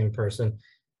that the same person?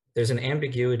 There's an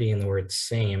ambiguity in the word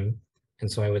same.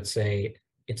 And so I would say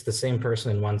it's the same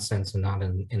person in one sense and not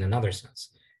in another sense.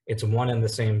 It's one and the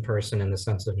same person in the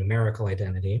sense of numerical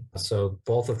identity. So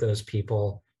both of those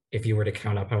people, if you were to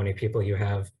count up how many people you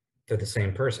have, they're the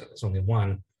same person. There's only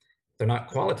one. They're not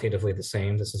qualitatively the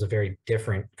same. This is a very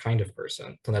different kind of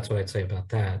person. So that's what I'd say about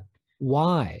that.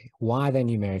 Why? Why are they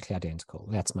numerically identical?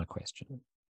 That's my question.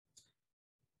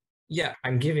 Yeah,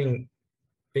 I'm giving,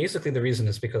 basically the reason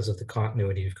is because of the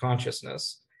continuity of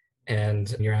consciousness.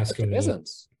 And you're asking me.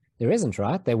 There isn't,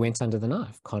 right? They went under the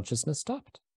knife. Consciousness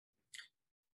stopped.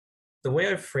 The way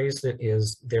I've phrased it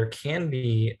is there can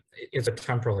be, it's a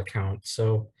temporal account.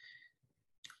 So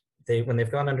when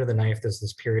they've gone under the knife, there's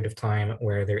this period of time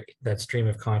where that stream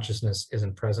of consciousness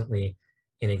isn't presently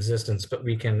in existence, but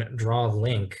we can draw a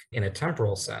link in a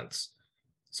temporal sense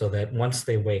so that once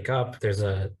they wake up, there's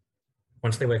a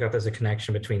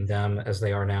connection between them as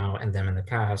they are now and them in the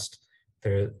past.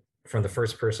 They're, from the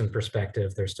first person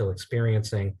perspective, they're still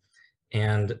experiencing,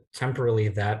 and temporally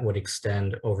that would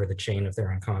extend over the chain of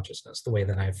their unconsciousness, the way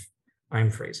that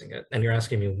I'm phrasing it. And you're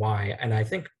asking me why, and I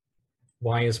think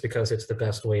why is because it's the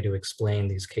best way to explain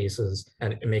these cases,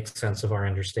 and it makes sense of our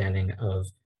understanding of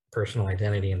personal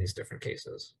identity in these different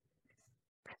cases.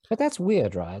 But that's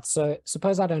weird, right? So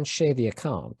suppose I don't share the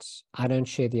account. I don't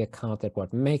share the account that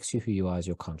what makes you who you are is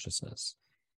your consciousness.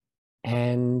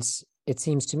 And it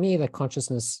seems to me that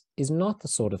consciousness is not the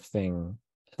sort of thing,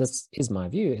 this is my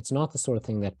view, it's not the sort of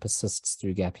thing that persists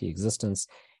through gappy existence.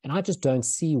 And I just don't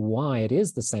see why it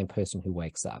is the same person who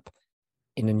wakes up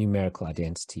in a numerical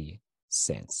identity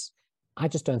sense. I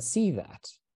just don't see that.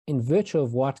 In virtue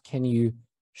of what can you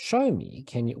show me?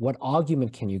 What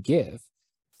argument can you give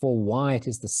for why it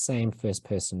is the same first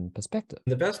person perspective?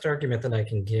 The best argument that I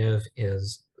can give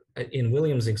is, in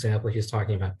Williams' example, he's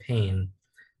talking about pain.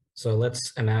 So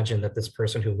let's imagine that this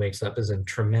person who wakes up is in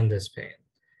tremendous pain.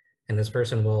 And this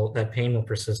person that pain will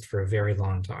persist for a very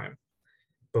long time.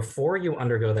 Before you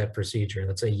undergo that procedure,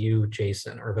 let's say you,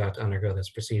 Jason, are about to undergo this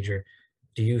procedure,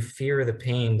 do you fear the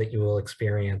pain that you will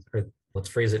experience, or let's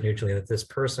phrase it neutrally, that this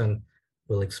person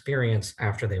will experience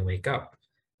after they wake up?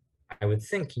 I would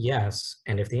think yes.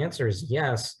 And if the answer is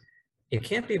yes, it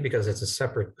can't be because it's a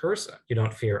separate person. You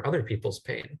don't fear other people's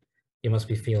pain. You must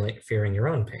be fearing your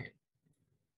own pain.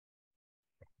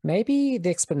 Maybe the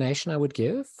explanation I would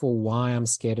give for why I'm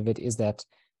scared of it is that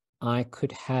I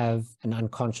could have an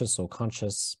unconscious or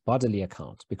conscious bodily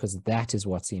account, because that is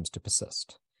what seems to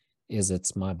persist.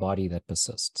 It's my body that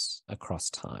persists across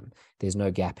time. There's no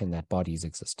gap in that body's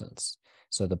existence.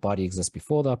 So the body exists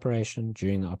before the operation,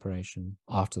 during the operation,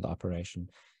 after the operation.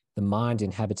 The mind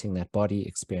inhabiting that body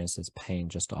experiences pain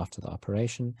just after the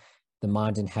operation. The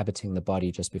mind inhabiting the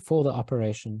body just before the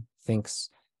operation thinks,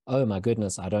 oh my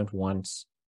goodness, I don't want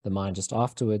the mind just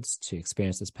afterwards to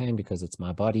experience this pain because it's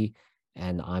my body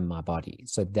and I'm my body.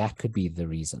 So that could be the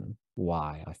reason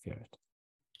why I fear it.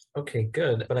 Okay,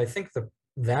 good. But I think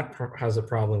that has a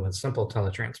problem with simple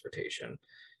teletransportation,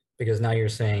 because now you're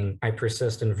saying I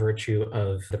persist in virtue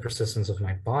of the persistence of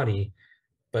my body,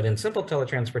 But in simple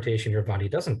teletransportation, your body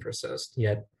doesn't persist,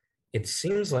 yet it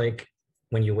seems like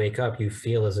when you wake up, you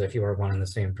feel as if you are one and the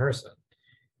same person.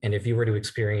 And if you were to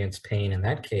experience pain in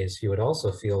that case, you would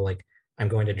also feel like, I'm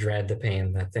going to dread the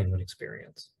pain that thing would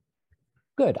experience.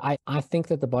 Good. I think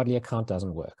that the bodily account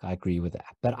doesn't work. I agree with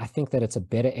that. But I think that it's a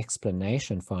better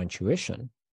explanation for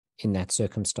intuition in that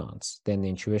circumstance than the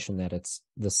intuition that it's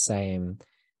the same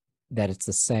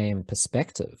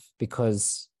perspective,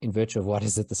 because in virtue of what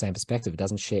is it the same perspective? It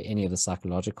doesn't share any of the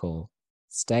psychological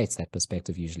states that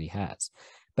perspective usually has.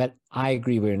 But I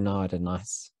agree we're now at a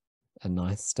nice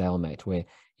stalemate where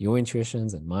your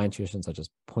intuitions and my intuitions are just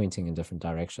pointing in different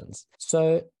directions.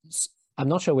 So I'm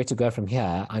not sure where to go from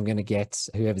here. I'm going to get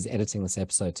whoever's editing this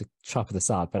episode to chop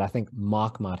this out, but I think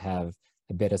Mark might have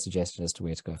a better suggestion as to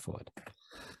where to go forward.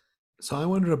 So I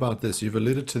wonder about this. You've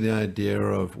alluded to the idea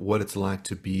of what it's like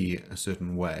to be a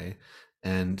certain way,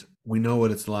 and we know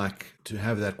what it's like to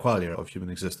have that qualia of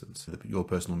human existence, your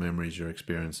personal memories, your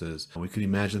experiences. We could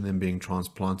imagine them being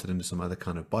transplanted into some other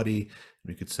kind of body.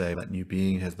 We could say that new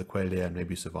being has the qualia and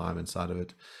maybe survive inside of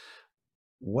it.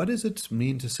 What does it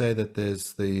mean to say that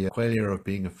there's the qualia of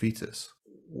being a fetus?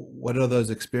 What are those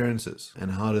experiences,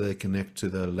 and how do they connect to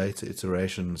the later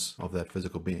iterations of that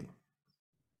physical being?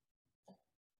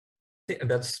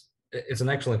 It's an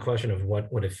excellent question of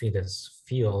what would a fetus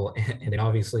feel, and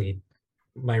obviously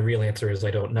my real answer is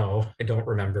I don't know. I don't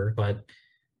remember, but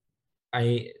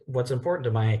what's important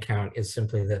to my account is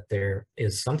simply that there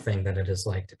is something that it is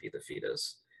like to be the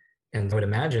fetus. And I would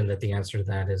imagine that the answer to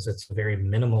that is it's a very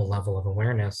minimal level of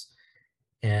awareness.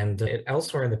 And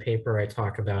elsewhere in the paper, I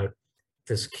talk about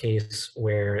this case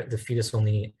where the fetus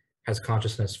only has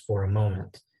consciousness for a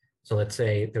moment. So let's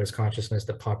say there was consciousness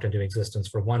that popped into existence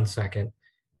for 1 second,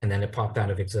 and then it popped out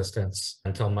of existence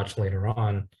until much later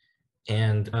on.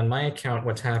 And on my account,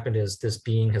 what's happened is this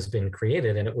being has been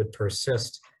created, and it would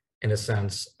persist in a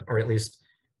sense, or at least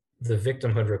the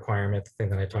victimhood requirement, the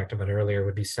thing that I talked about earlier,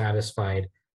 would be satisfied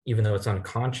even though it's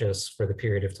unconscious for the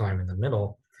period of time in the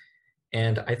middle.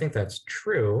 And I think that's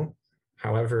true.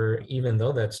 However, even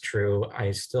though that's true, I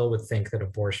still would think that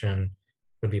abortion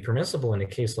would be permissible in a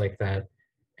case like that.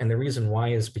 And the reason why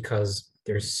is because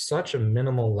there's such a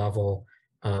minimal level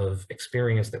of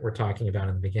experience that we're talking about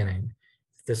in the beginning.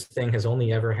 This thing has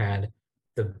only ever had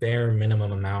the bare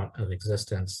minimum amount of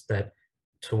existence that,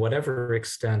 to whatever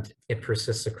extent it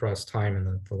persists across time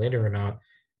in the later amount,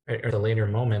 or the later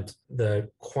moment, the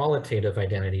qualitative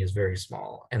identity is very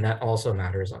small. And that also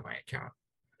matters on my account,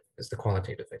 is the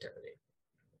qualitative identity.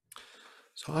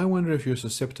 So I wonder if you're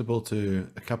susceptible to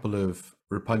a couple of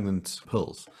repugnant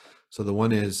pills. So the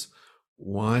one is,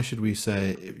 why should we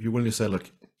say, if you're willing to say,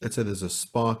 look, let's say there's a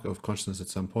spark of consciousness at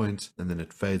some point, and then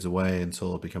it fades away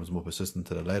until it becomes more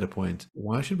persistent at a later point.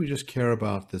 Why should we just care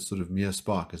about this sort of mere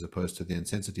spark as opposed to the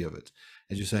intensity of it?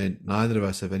 As you say, neither of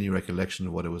us have any recollection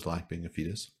of what it was like being a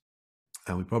fetus.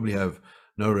 And we probably have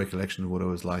no recollection of what it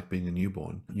was like being a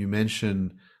newborn. You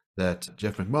mentioned that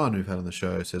Jeff McMahon, who've had on the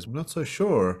show, says, I'm not so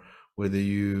sure whether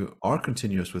you are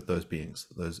continuous with those beings,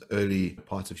 those early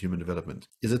parts of human development.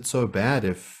 Is it so bad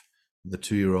if the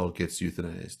 2-year-old gets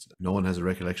euthanized? No one has a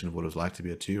recollection of what it was like to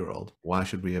be a 2-year-old. Why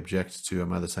should we object to a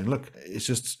mother saying, look,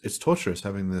 it's torturous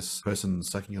having this person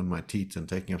sucking on my teat and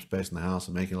taking up space in the house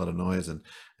and making a lot of noise and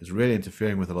is really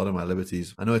interfering with a lot of my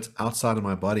liberties. I know it's outside of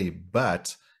my body,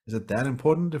 but is it that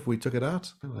important if we took it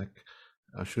out? Like,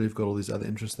 I'm sure you've got all these other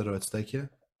interests that are at stake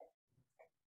here.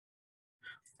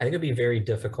 I think it'd be very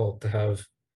difficult to have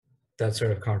that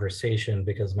sort of conversation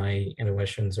because my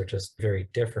intuitions are just very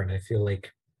different. I feel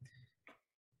like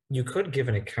you could give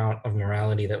an account of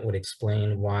morality that would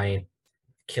explain why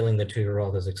killing the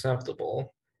 2-year-old is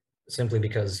acceptable, simply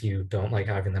because you don't like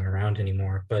having them around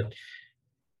anymore. But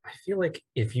I feel like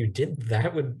if you did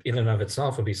that, would in and of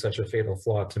itself would be such a fatal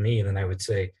flaw to me, then I would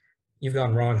say, you've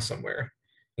gone wrong somewhere.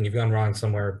 And you've gone wrong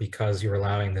somewhere because you're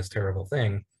allowing this terrible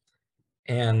thing.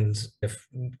 And if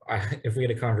we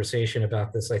had a conversation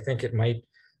about this, I think it might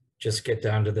just get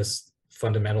down to this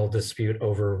fundamental dispute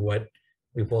over what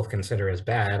we both consider as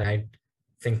bad. I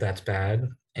think that's bad,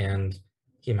 and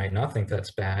he might not think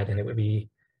that's bad, and it would be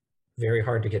very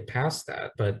hard to get past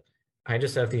that. But I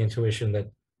just have the intuition that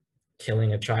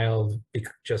killing a child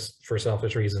just for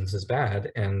selfish reasons is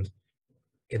bad, and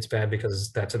it's bad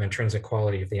because that's an intrinsic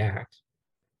quality of the act.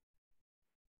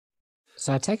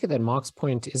 So I take it that Mark's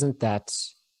point isn't that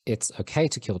it's okay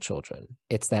to kill children,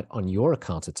 it's that on your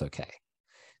account it's okay.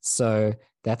 So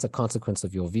that's a consequence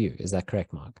of your view. Is that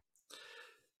correct, Mark?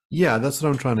 Yeah, that's what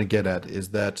I'm trying to get at, is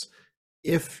that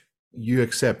if you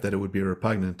accept that it would be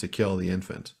repugnant to kill the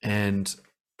infant, and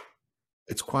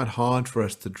it's quite hard for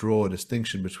us to draw a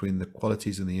distinction between the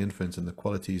qualities in the infant and the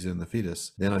qualities in the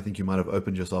fetus, then I think you might have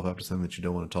opened yourself up to something that you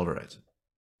don't want to tolerate.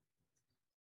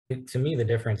 To me, the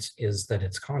difference is that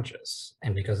it's conscious.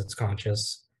 And because it's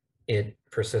conscious, it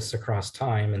persists across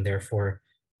time. And therefore,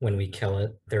 when we kill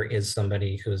it, there is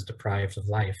somebody who is deprived of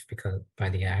life because by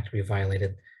the act, we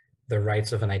violated the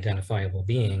rights of an identifiable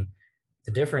being.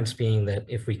 The difference being that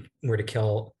if we were to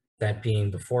kill that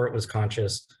being before it was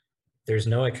conscious, there's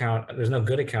no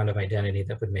good account of identity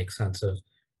that would make sense of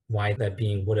why that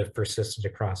being would have persisted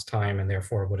across time and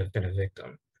therefore would have been a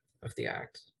victim of the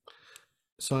act.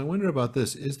 So I wonder about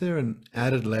this. Is there an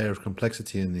added layer of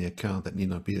complexity in the account that need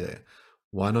not be there?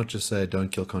 Why not just say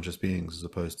don't kill conscious beings as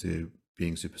opposed to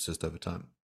beings who persist over time?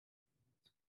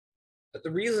 But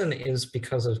the reason is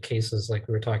because of cases like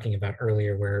we were talking about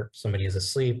earlier where somebody is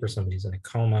asleep or somebody's in a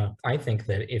coma. I think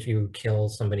that if you kill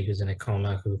somebody who's in a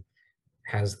coma who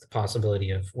has the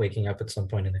possibility of waking up at some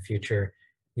point in the future,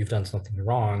 you've done something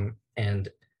wrong. And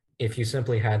if you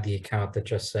simply had the account that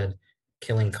just said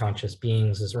killing conscious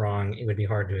beings is wrong, it would be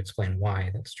hard to explain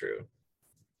why that's true.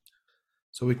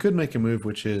 So we could make a move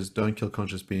which is don't kill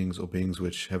conscious beings or beings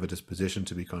which have a disposition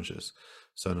to be conscious.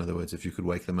 So in other words, if you could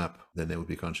wake them up, then they would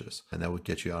be conscious and that would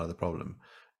get you out of the problem.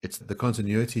 It's the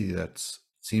continuity that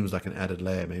seems like an added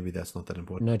layer. Maybe that's not that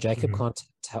important. No, Jacob can't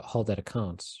hold that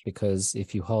account, because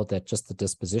if you hold that just the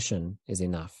disposition is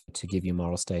enough to give you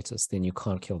moral status, then you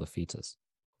can't kill the fetus.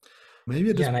 Maybe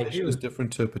a disposition is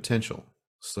different to a potential.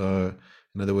 So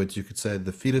in other words, you could say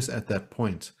the fetus at that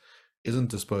point isn't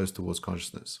disposed towards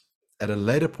consciousness. At a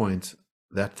later point,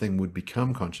 that thing would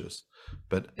become conscious,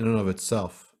 but in and of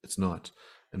itself, it's not.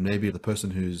 And maybe the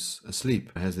person who's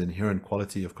asleep has the inherent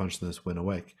quality of consciousness when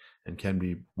awake and can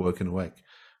be woken awake.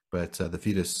 But the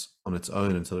fetus on its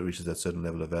own, until it reaches that certain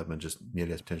level of development, just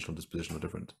merely has potential disposition or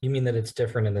different. You mean that it's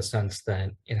different in the sense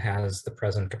that it has the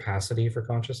present capacity for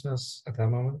consciousness at that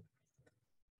moment?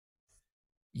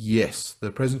 Yes,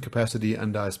 the present capacity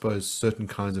under, I suppose, certain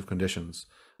kinds of conditions.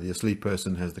 The asleep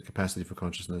person has the capacity for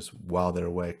consciousness while they're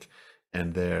awake,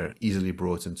 and they're easily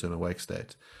brought into an awake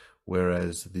state.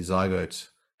 Whereas the zygote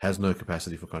has no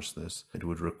capacity for consciousness. It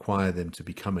would require them to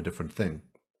become a different thing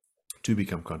to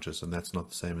become conscious, and that's not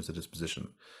the same as a disposition.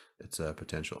 It's a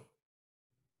potential.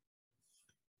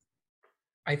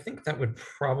 I think that would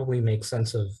probably make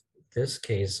sense of this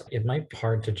case. It might be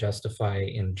hard to justify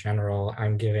in general.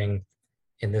 I'm giving,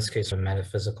 in this case, a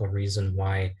metaphysical reason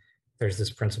why there's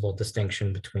this principal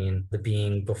distinction between the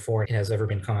being before it has ever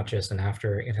been conscious and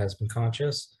after it has been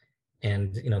conscious.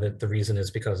 And that the reason is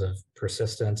because of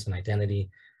persistence and identity.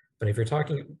 But if you're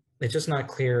talking, it's just not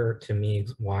clear to me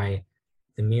why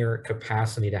the mere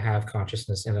capacity to have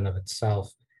consciousness in and of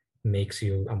itself makes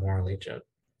you a moral agent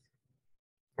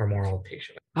or moral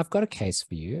patient. I've got a case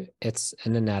for you. It's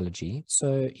an analogy.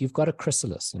 So you've got a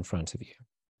chrysalis in front of you,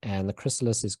 and the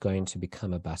chrysalis is going to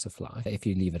become a butterfly if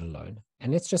you leave it alone.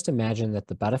 And let's just imagine that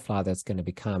the butterfly that's going to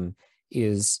become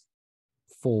is,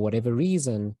 for whatever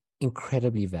reason,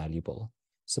 incredibly valuable.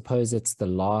 Suppose it's the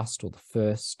last or the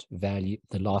first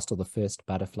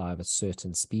butterfly of a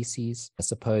certain species.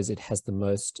 Suppose it has the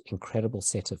most incredible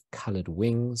set of colored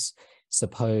wings.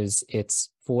 Suppose it's,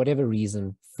 for whatever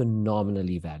reason,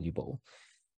 phenomenally valuable.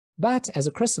 But as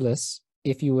a chrysalis,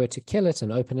 if you were to kill it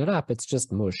and open it up, it's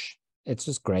just mush. It's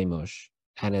just gray mush,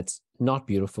 and it's not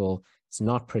beautiful. It's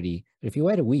not pretty. But if you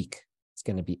wait a week, it's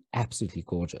going to be absolutely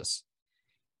gorgeous.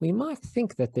 We might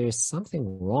think that there is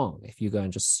something wrong if you go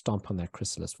and just stomp on that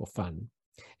chrysalis for fun.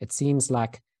 It seems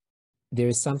like there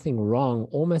is something wrong,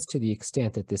 almost to the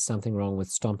extent that there's something wrong with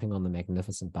stomping on the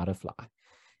magnificent butterfly.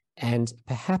 And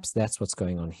perhaps that's what's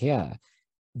going on here,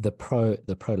 the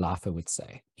pro-lifer would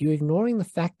say. You're ignoring the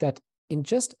fact that in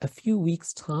just a few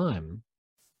weeks' time,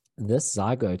 this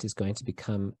zygote is going to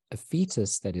become a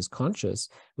fetus that is conscious,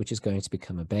 which is going to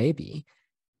become a baby,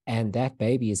 and that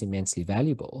baby is immensely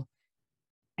valuable.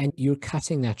 And you're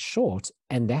cutting that short,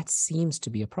 and that seems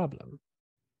to be a problem.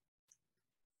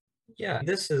 Yeah,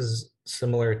 this is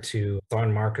similar to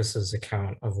Thorne Marcus's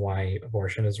account of why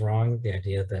abortion is wrong, the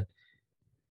idea that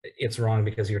it's wrong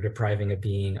because you're depriving a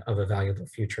being of a valuable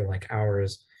future like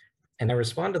ours. And I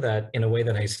respond to that in a way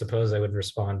that I suppose I would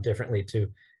respond differently to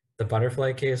the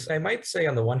butterfly case. I might say,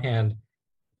 on the one hand,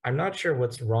 I'm not sure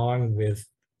what's wrong with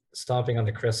stomping on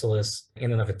the chrysalis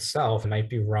in and of itself. It might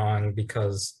be wrong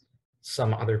because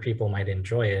some other people might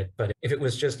enjoy it. But if it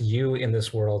was just you in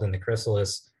this world in the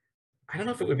chrysalis, I don't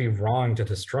know if it would be wrong to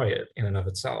destroy it in and of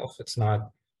itself. It's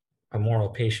not a moral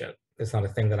patient. It's not a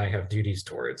thing that I have duties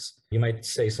towards. You might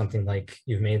say something like,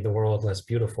 you've made the world less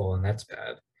beautiful, and that's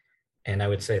bad. And I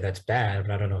would say that's bad,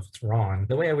 but I don't know if it's wrong.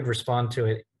 The way I would respond to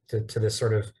it, to this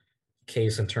sort of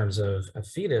case in terms of a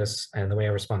fetus, and the way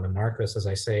I respond to Marquis is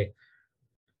I say,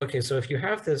 okay, so if you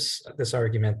have this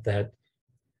argument that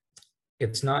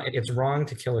it's wrong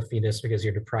to kill a fetus because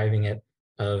you're depriving it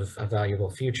of a valuable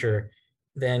future,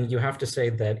 then you have to say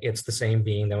that it's the same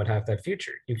being that would have that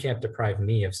future. You can't deprive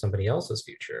me of somebody else's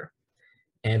future.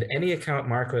 And any account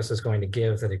Marquis is going to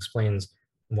give that explains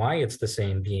why it's the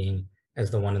same being as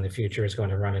the one in the future is going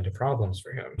to run into problems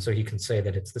for him. So he can say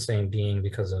that it's the same being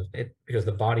because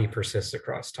the body persists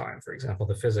across time. For example,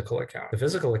 the physical account. The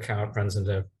physical account runs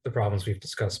into the problems we've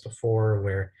discussed before,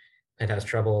 where it has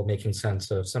trouble making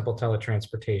sense of simple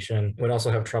teletransportation. It would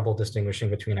also have trouble distinguishing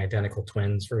between identical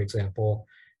twins, for example,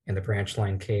 in the branch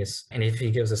line case. And if he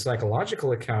gives a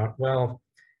psychological account, well,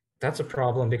 that's a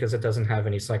problem because it doesn't have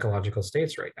any psychological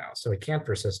states right now, so it can't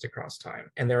persist across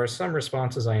time. And there are some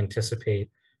responses I anticipate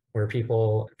where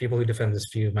people who defend this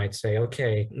view might say,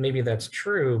 okay, maybe that's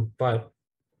true, but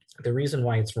the reason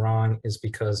why it's wrong is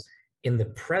because in the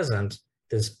present,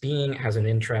 this being has an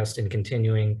interest in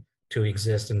continuing to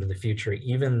exist into the future,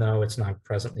 even though it's not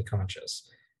presently conscious.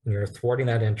 And you're thwarting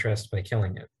that interest by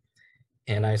killing it.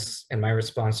 And my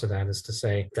response to that is to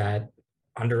say that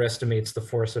underestimates the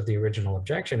force of the original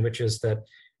objection, which is that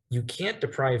you can't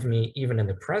deprive me, even in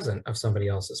the present, of somebody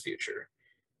else's future.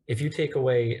 If you take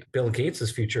away Bill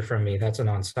Gates's future from me, that's a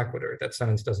non sequitur. That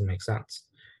sentence doesn't make sense.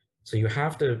 So you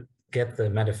have to get the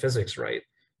metaphysics right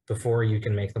before you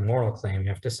can make the moral claim. You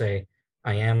have to say,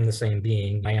 I am the same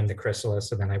being, I am the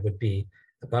chrysalis, and then I would be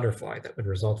the butterfly that would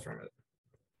result from it.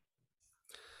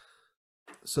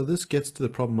 So this gets to the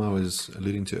problem I was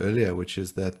alluding to earlier, which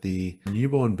is that the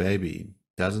newborn baby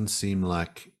doesn't seem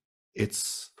like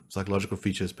its psychological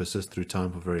features persist through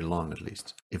time for very long, at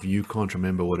least. If you can't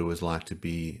remember what it was like to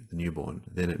be the newborn,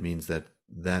 then it means that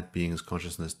that being's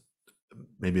consciousness,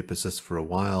 maybe it persists for a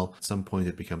while. At some point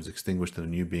it becomes extinguished and a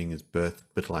new being is birthed,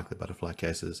 a bit like the butterfly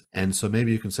cases. And so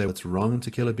maybe you can say it's wrong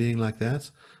to kill a being like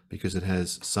that because it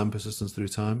has some persistence through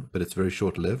time, but it's very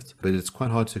short-lived. But it's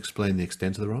quite hard to explain the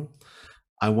extent of the wrong.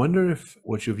 I wonder if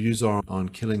what your views are on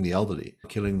killing the elderly,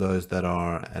 killing those that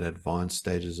are at advanced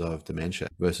stages of dementia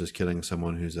versus killing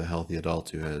someone who's a healthy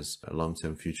adult who has a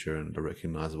long-term future and a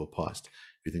recognizable past. Do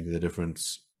you think there are different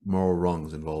moral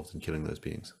wrongs involved in killing those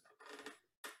beings?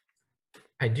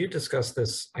 I do discuss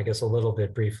this, I guess, a little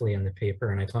bit briefly in the paper,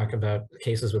 and I talk about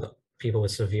cases with people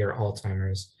with severe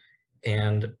Alzheimer's.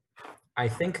 And I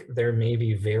think there may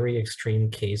be very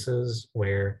extreme cases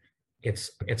where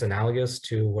it's analogous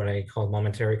to what I call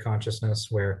momentary consciousness,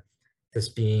 where this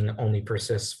being only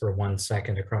persists for 1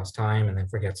 second across time and then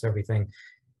forgets everything.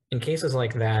 In cases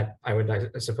like that, I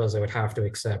suppose I would have to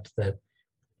accept that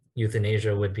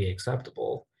euthanasia would be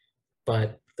acceptable.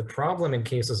 But the problem in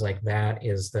cases like that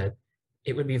is that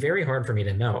it would be very hard for me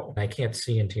to know. I can't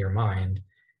see into your mind.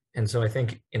 And so I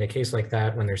think in a case like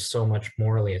that, when there's so much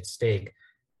morally at stake,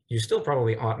 you still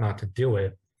probably ought not to do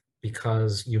it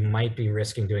because you might be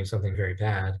risking doing something very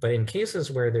bad. But in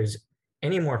cases where there's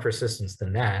any more persistence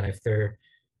than that,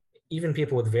 even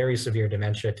people with very severe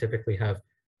dementia typically have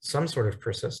some sort of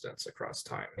persistence across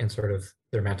time in sort of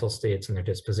their mental states and their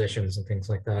dispositions and things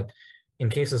like that.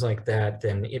 In cases like that,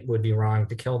 then it would be wrong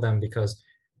to kill them because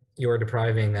you're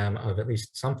depriving them of at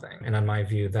least something. And in my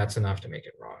view, that's enough to make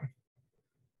it wrong.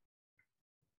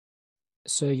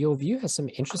 So your view has some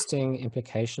interesting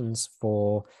implications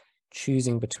for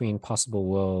choosing between possible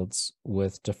worlds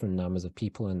with different numbers of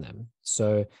people in them.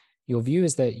 So your view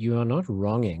is that you are not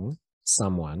wronging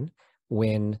someone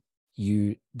when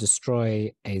you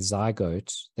destroy a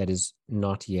zygote that is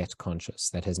not yet conscious,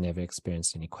 that has never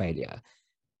experienced any qualia.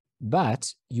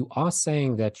 But you are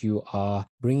saying that you are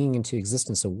bringing into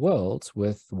existence a world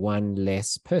with one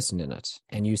less person in it.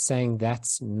 And you're saying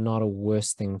that's not a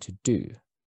worse thing to do.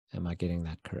 Am I getting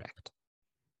that correct?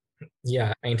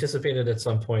 Yeah, I anticipated at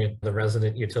some point the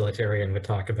resident utilitarian would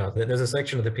talk about that. There's a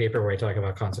section of the paper where I talk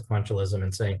about consequentialism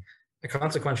and saying a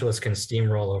consequentialist can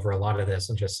steamroll over a lot of this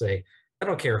and just say, I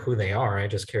don't care who they are, I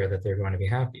just care that they're going to be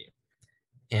happy.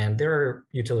 And there are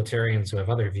utilitarians who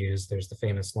have other views. There's the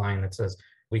famous line that says,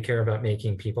 we care about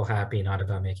making people happy, not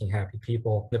about making happy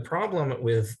people. The problem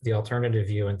with the alternative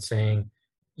view and saying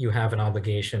you have an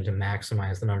obligation to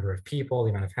maximize the number of people, the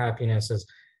amount of happiness, is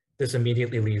this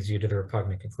immediately leads you to the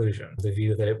repugnant conclusion, the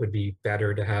view that it would be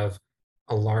better to have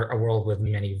a world with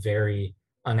many very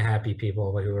unhappy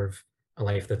people who have a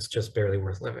life that's just barely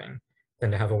worth living than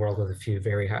to have a world with a few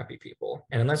very happy people.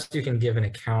 And unless you can give an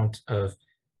account of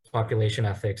population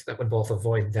ethics that would both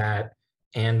avoid that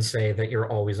and say that you're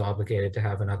always obligated to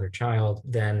have another child,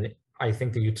 then I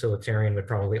think the utilitarian would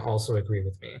probably also agree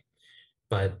with me.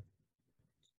 But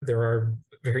there are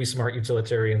very smart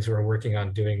utilitarians who are working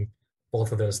on doing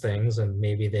both of those things, and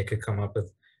maybe they could come up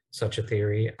with such a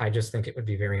theory. I just think it would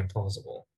be very implausible.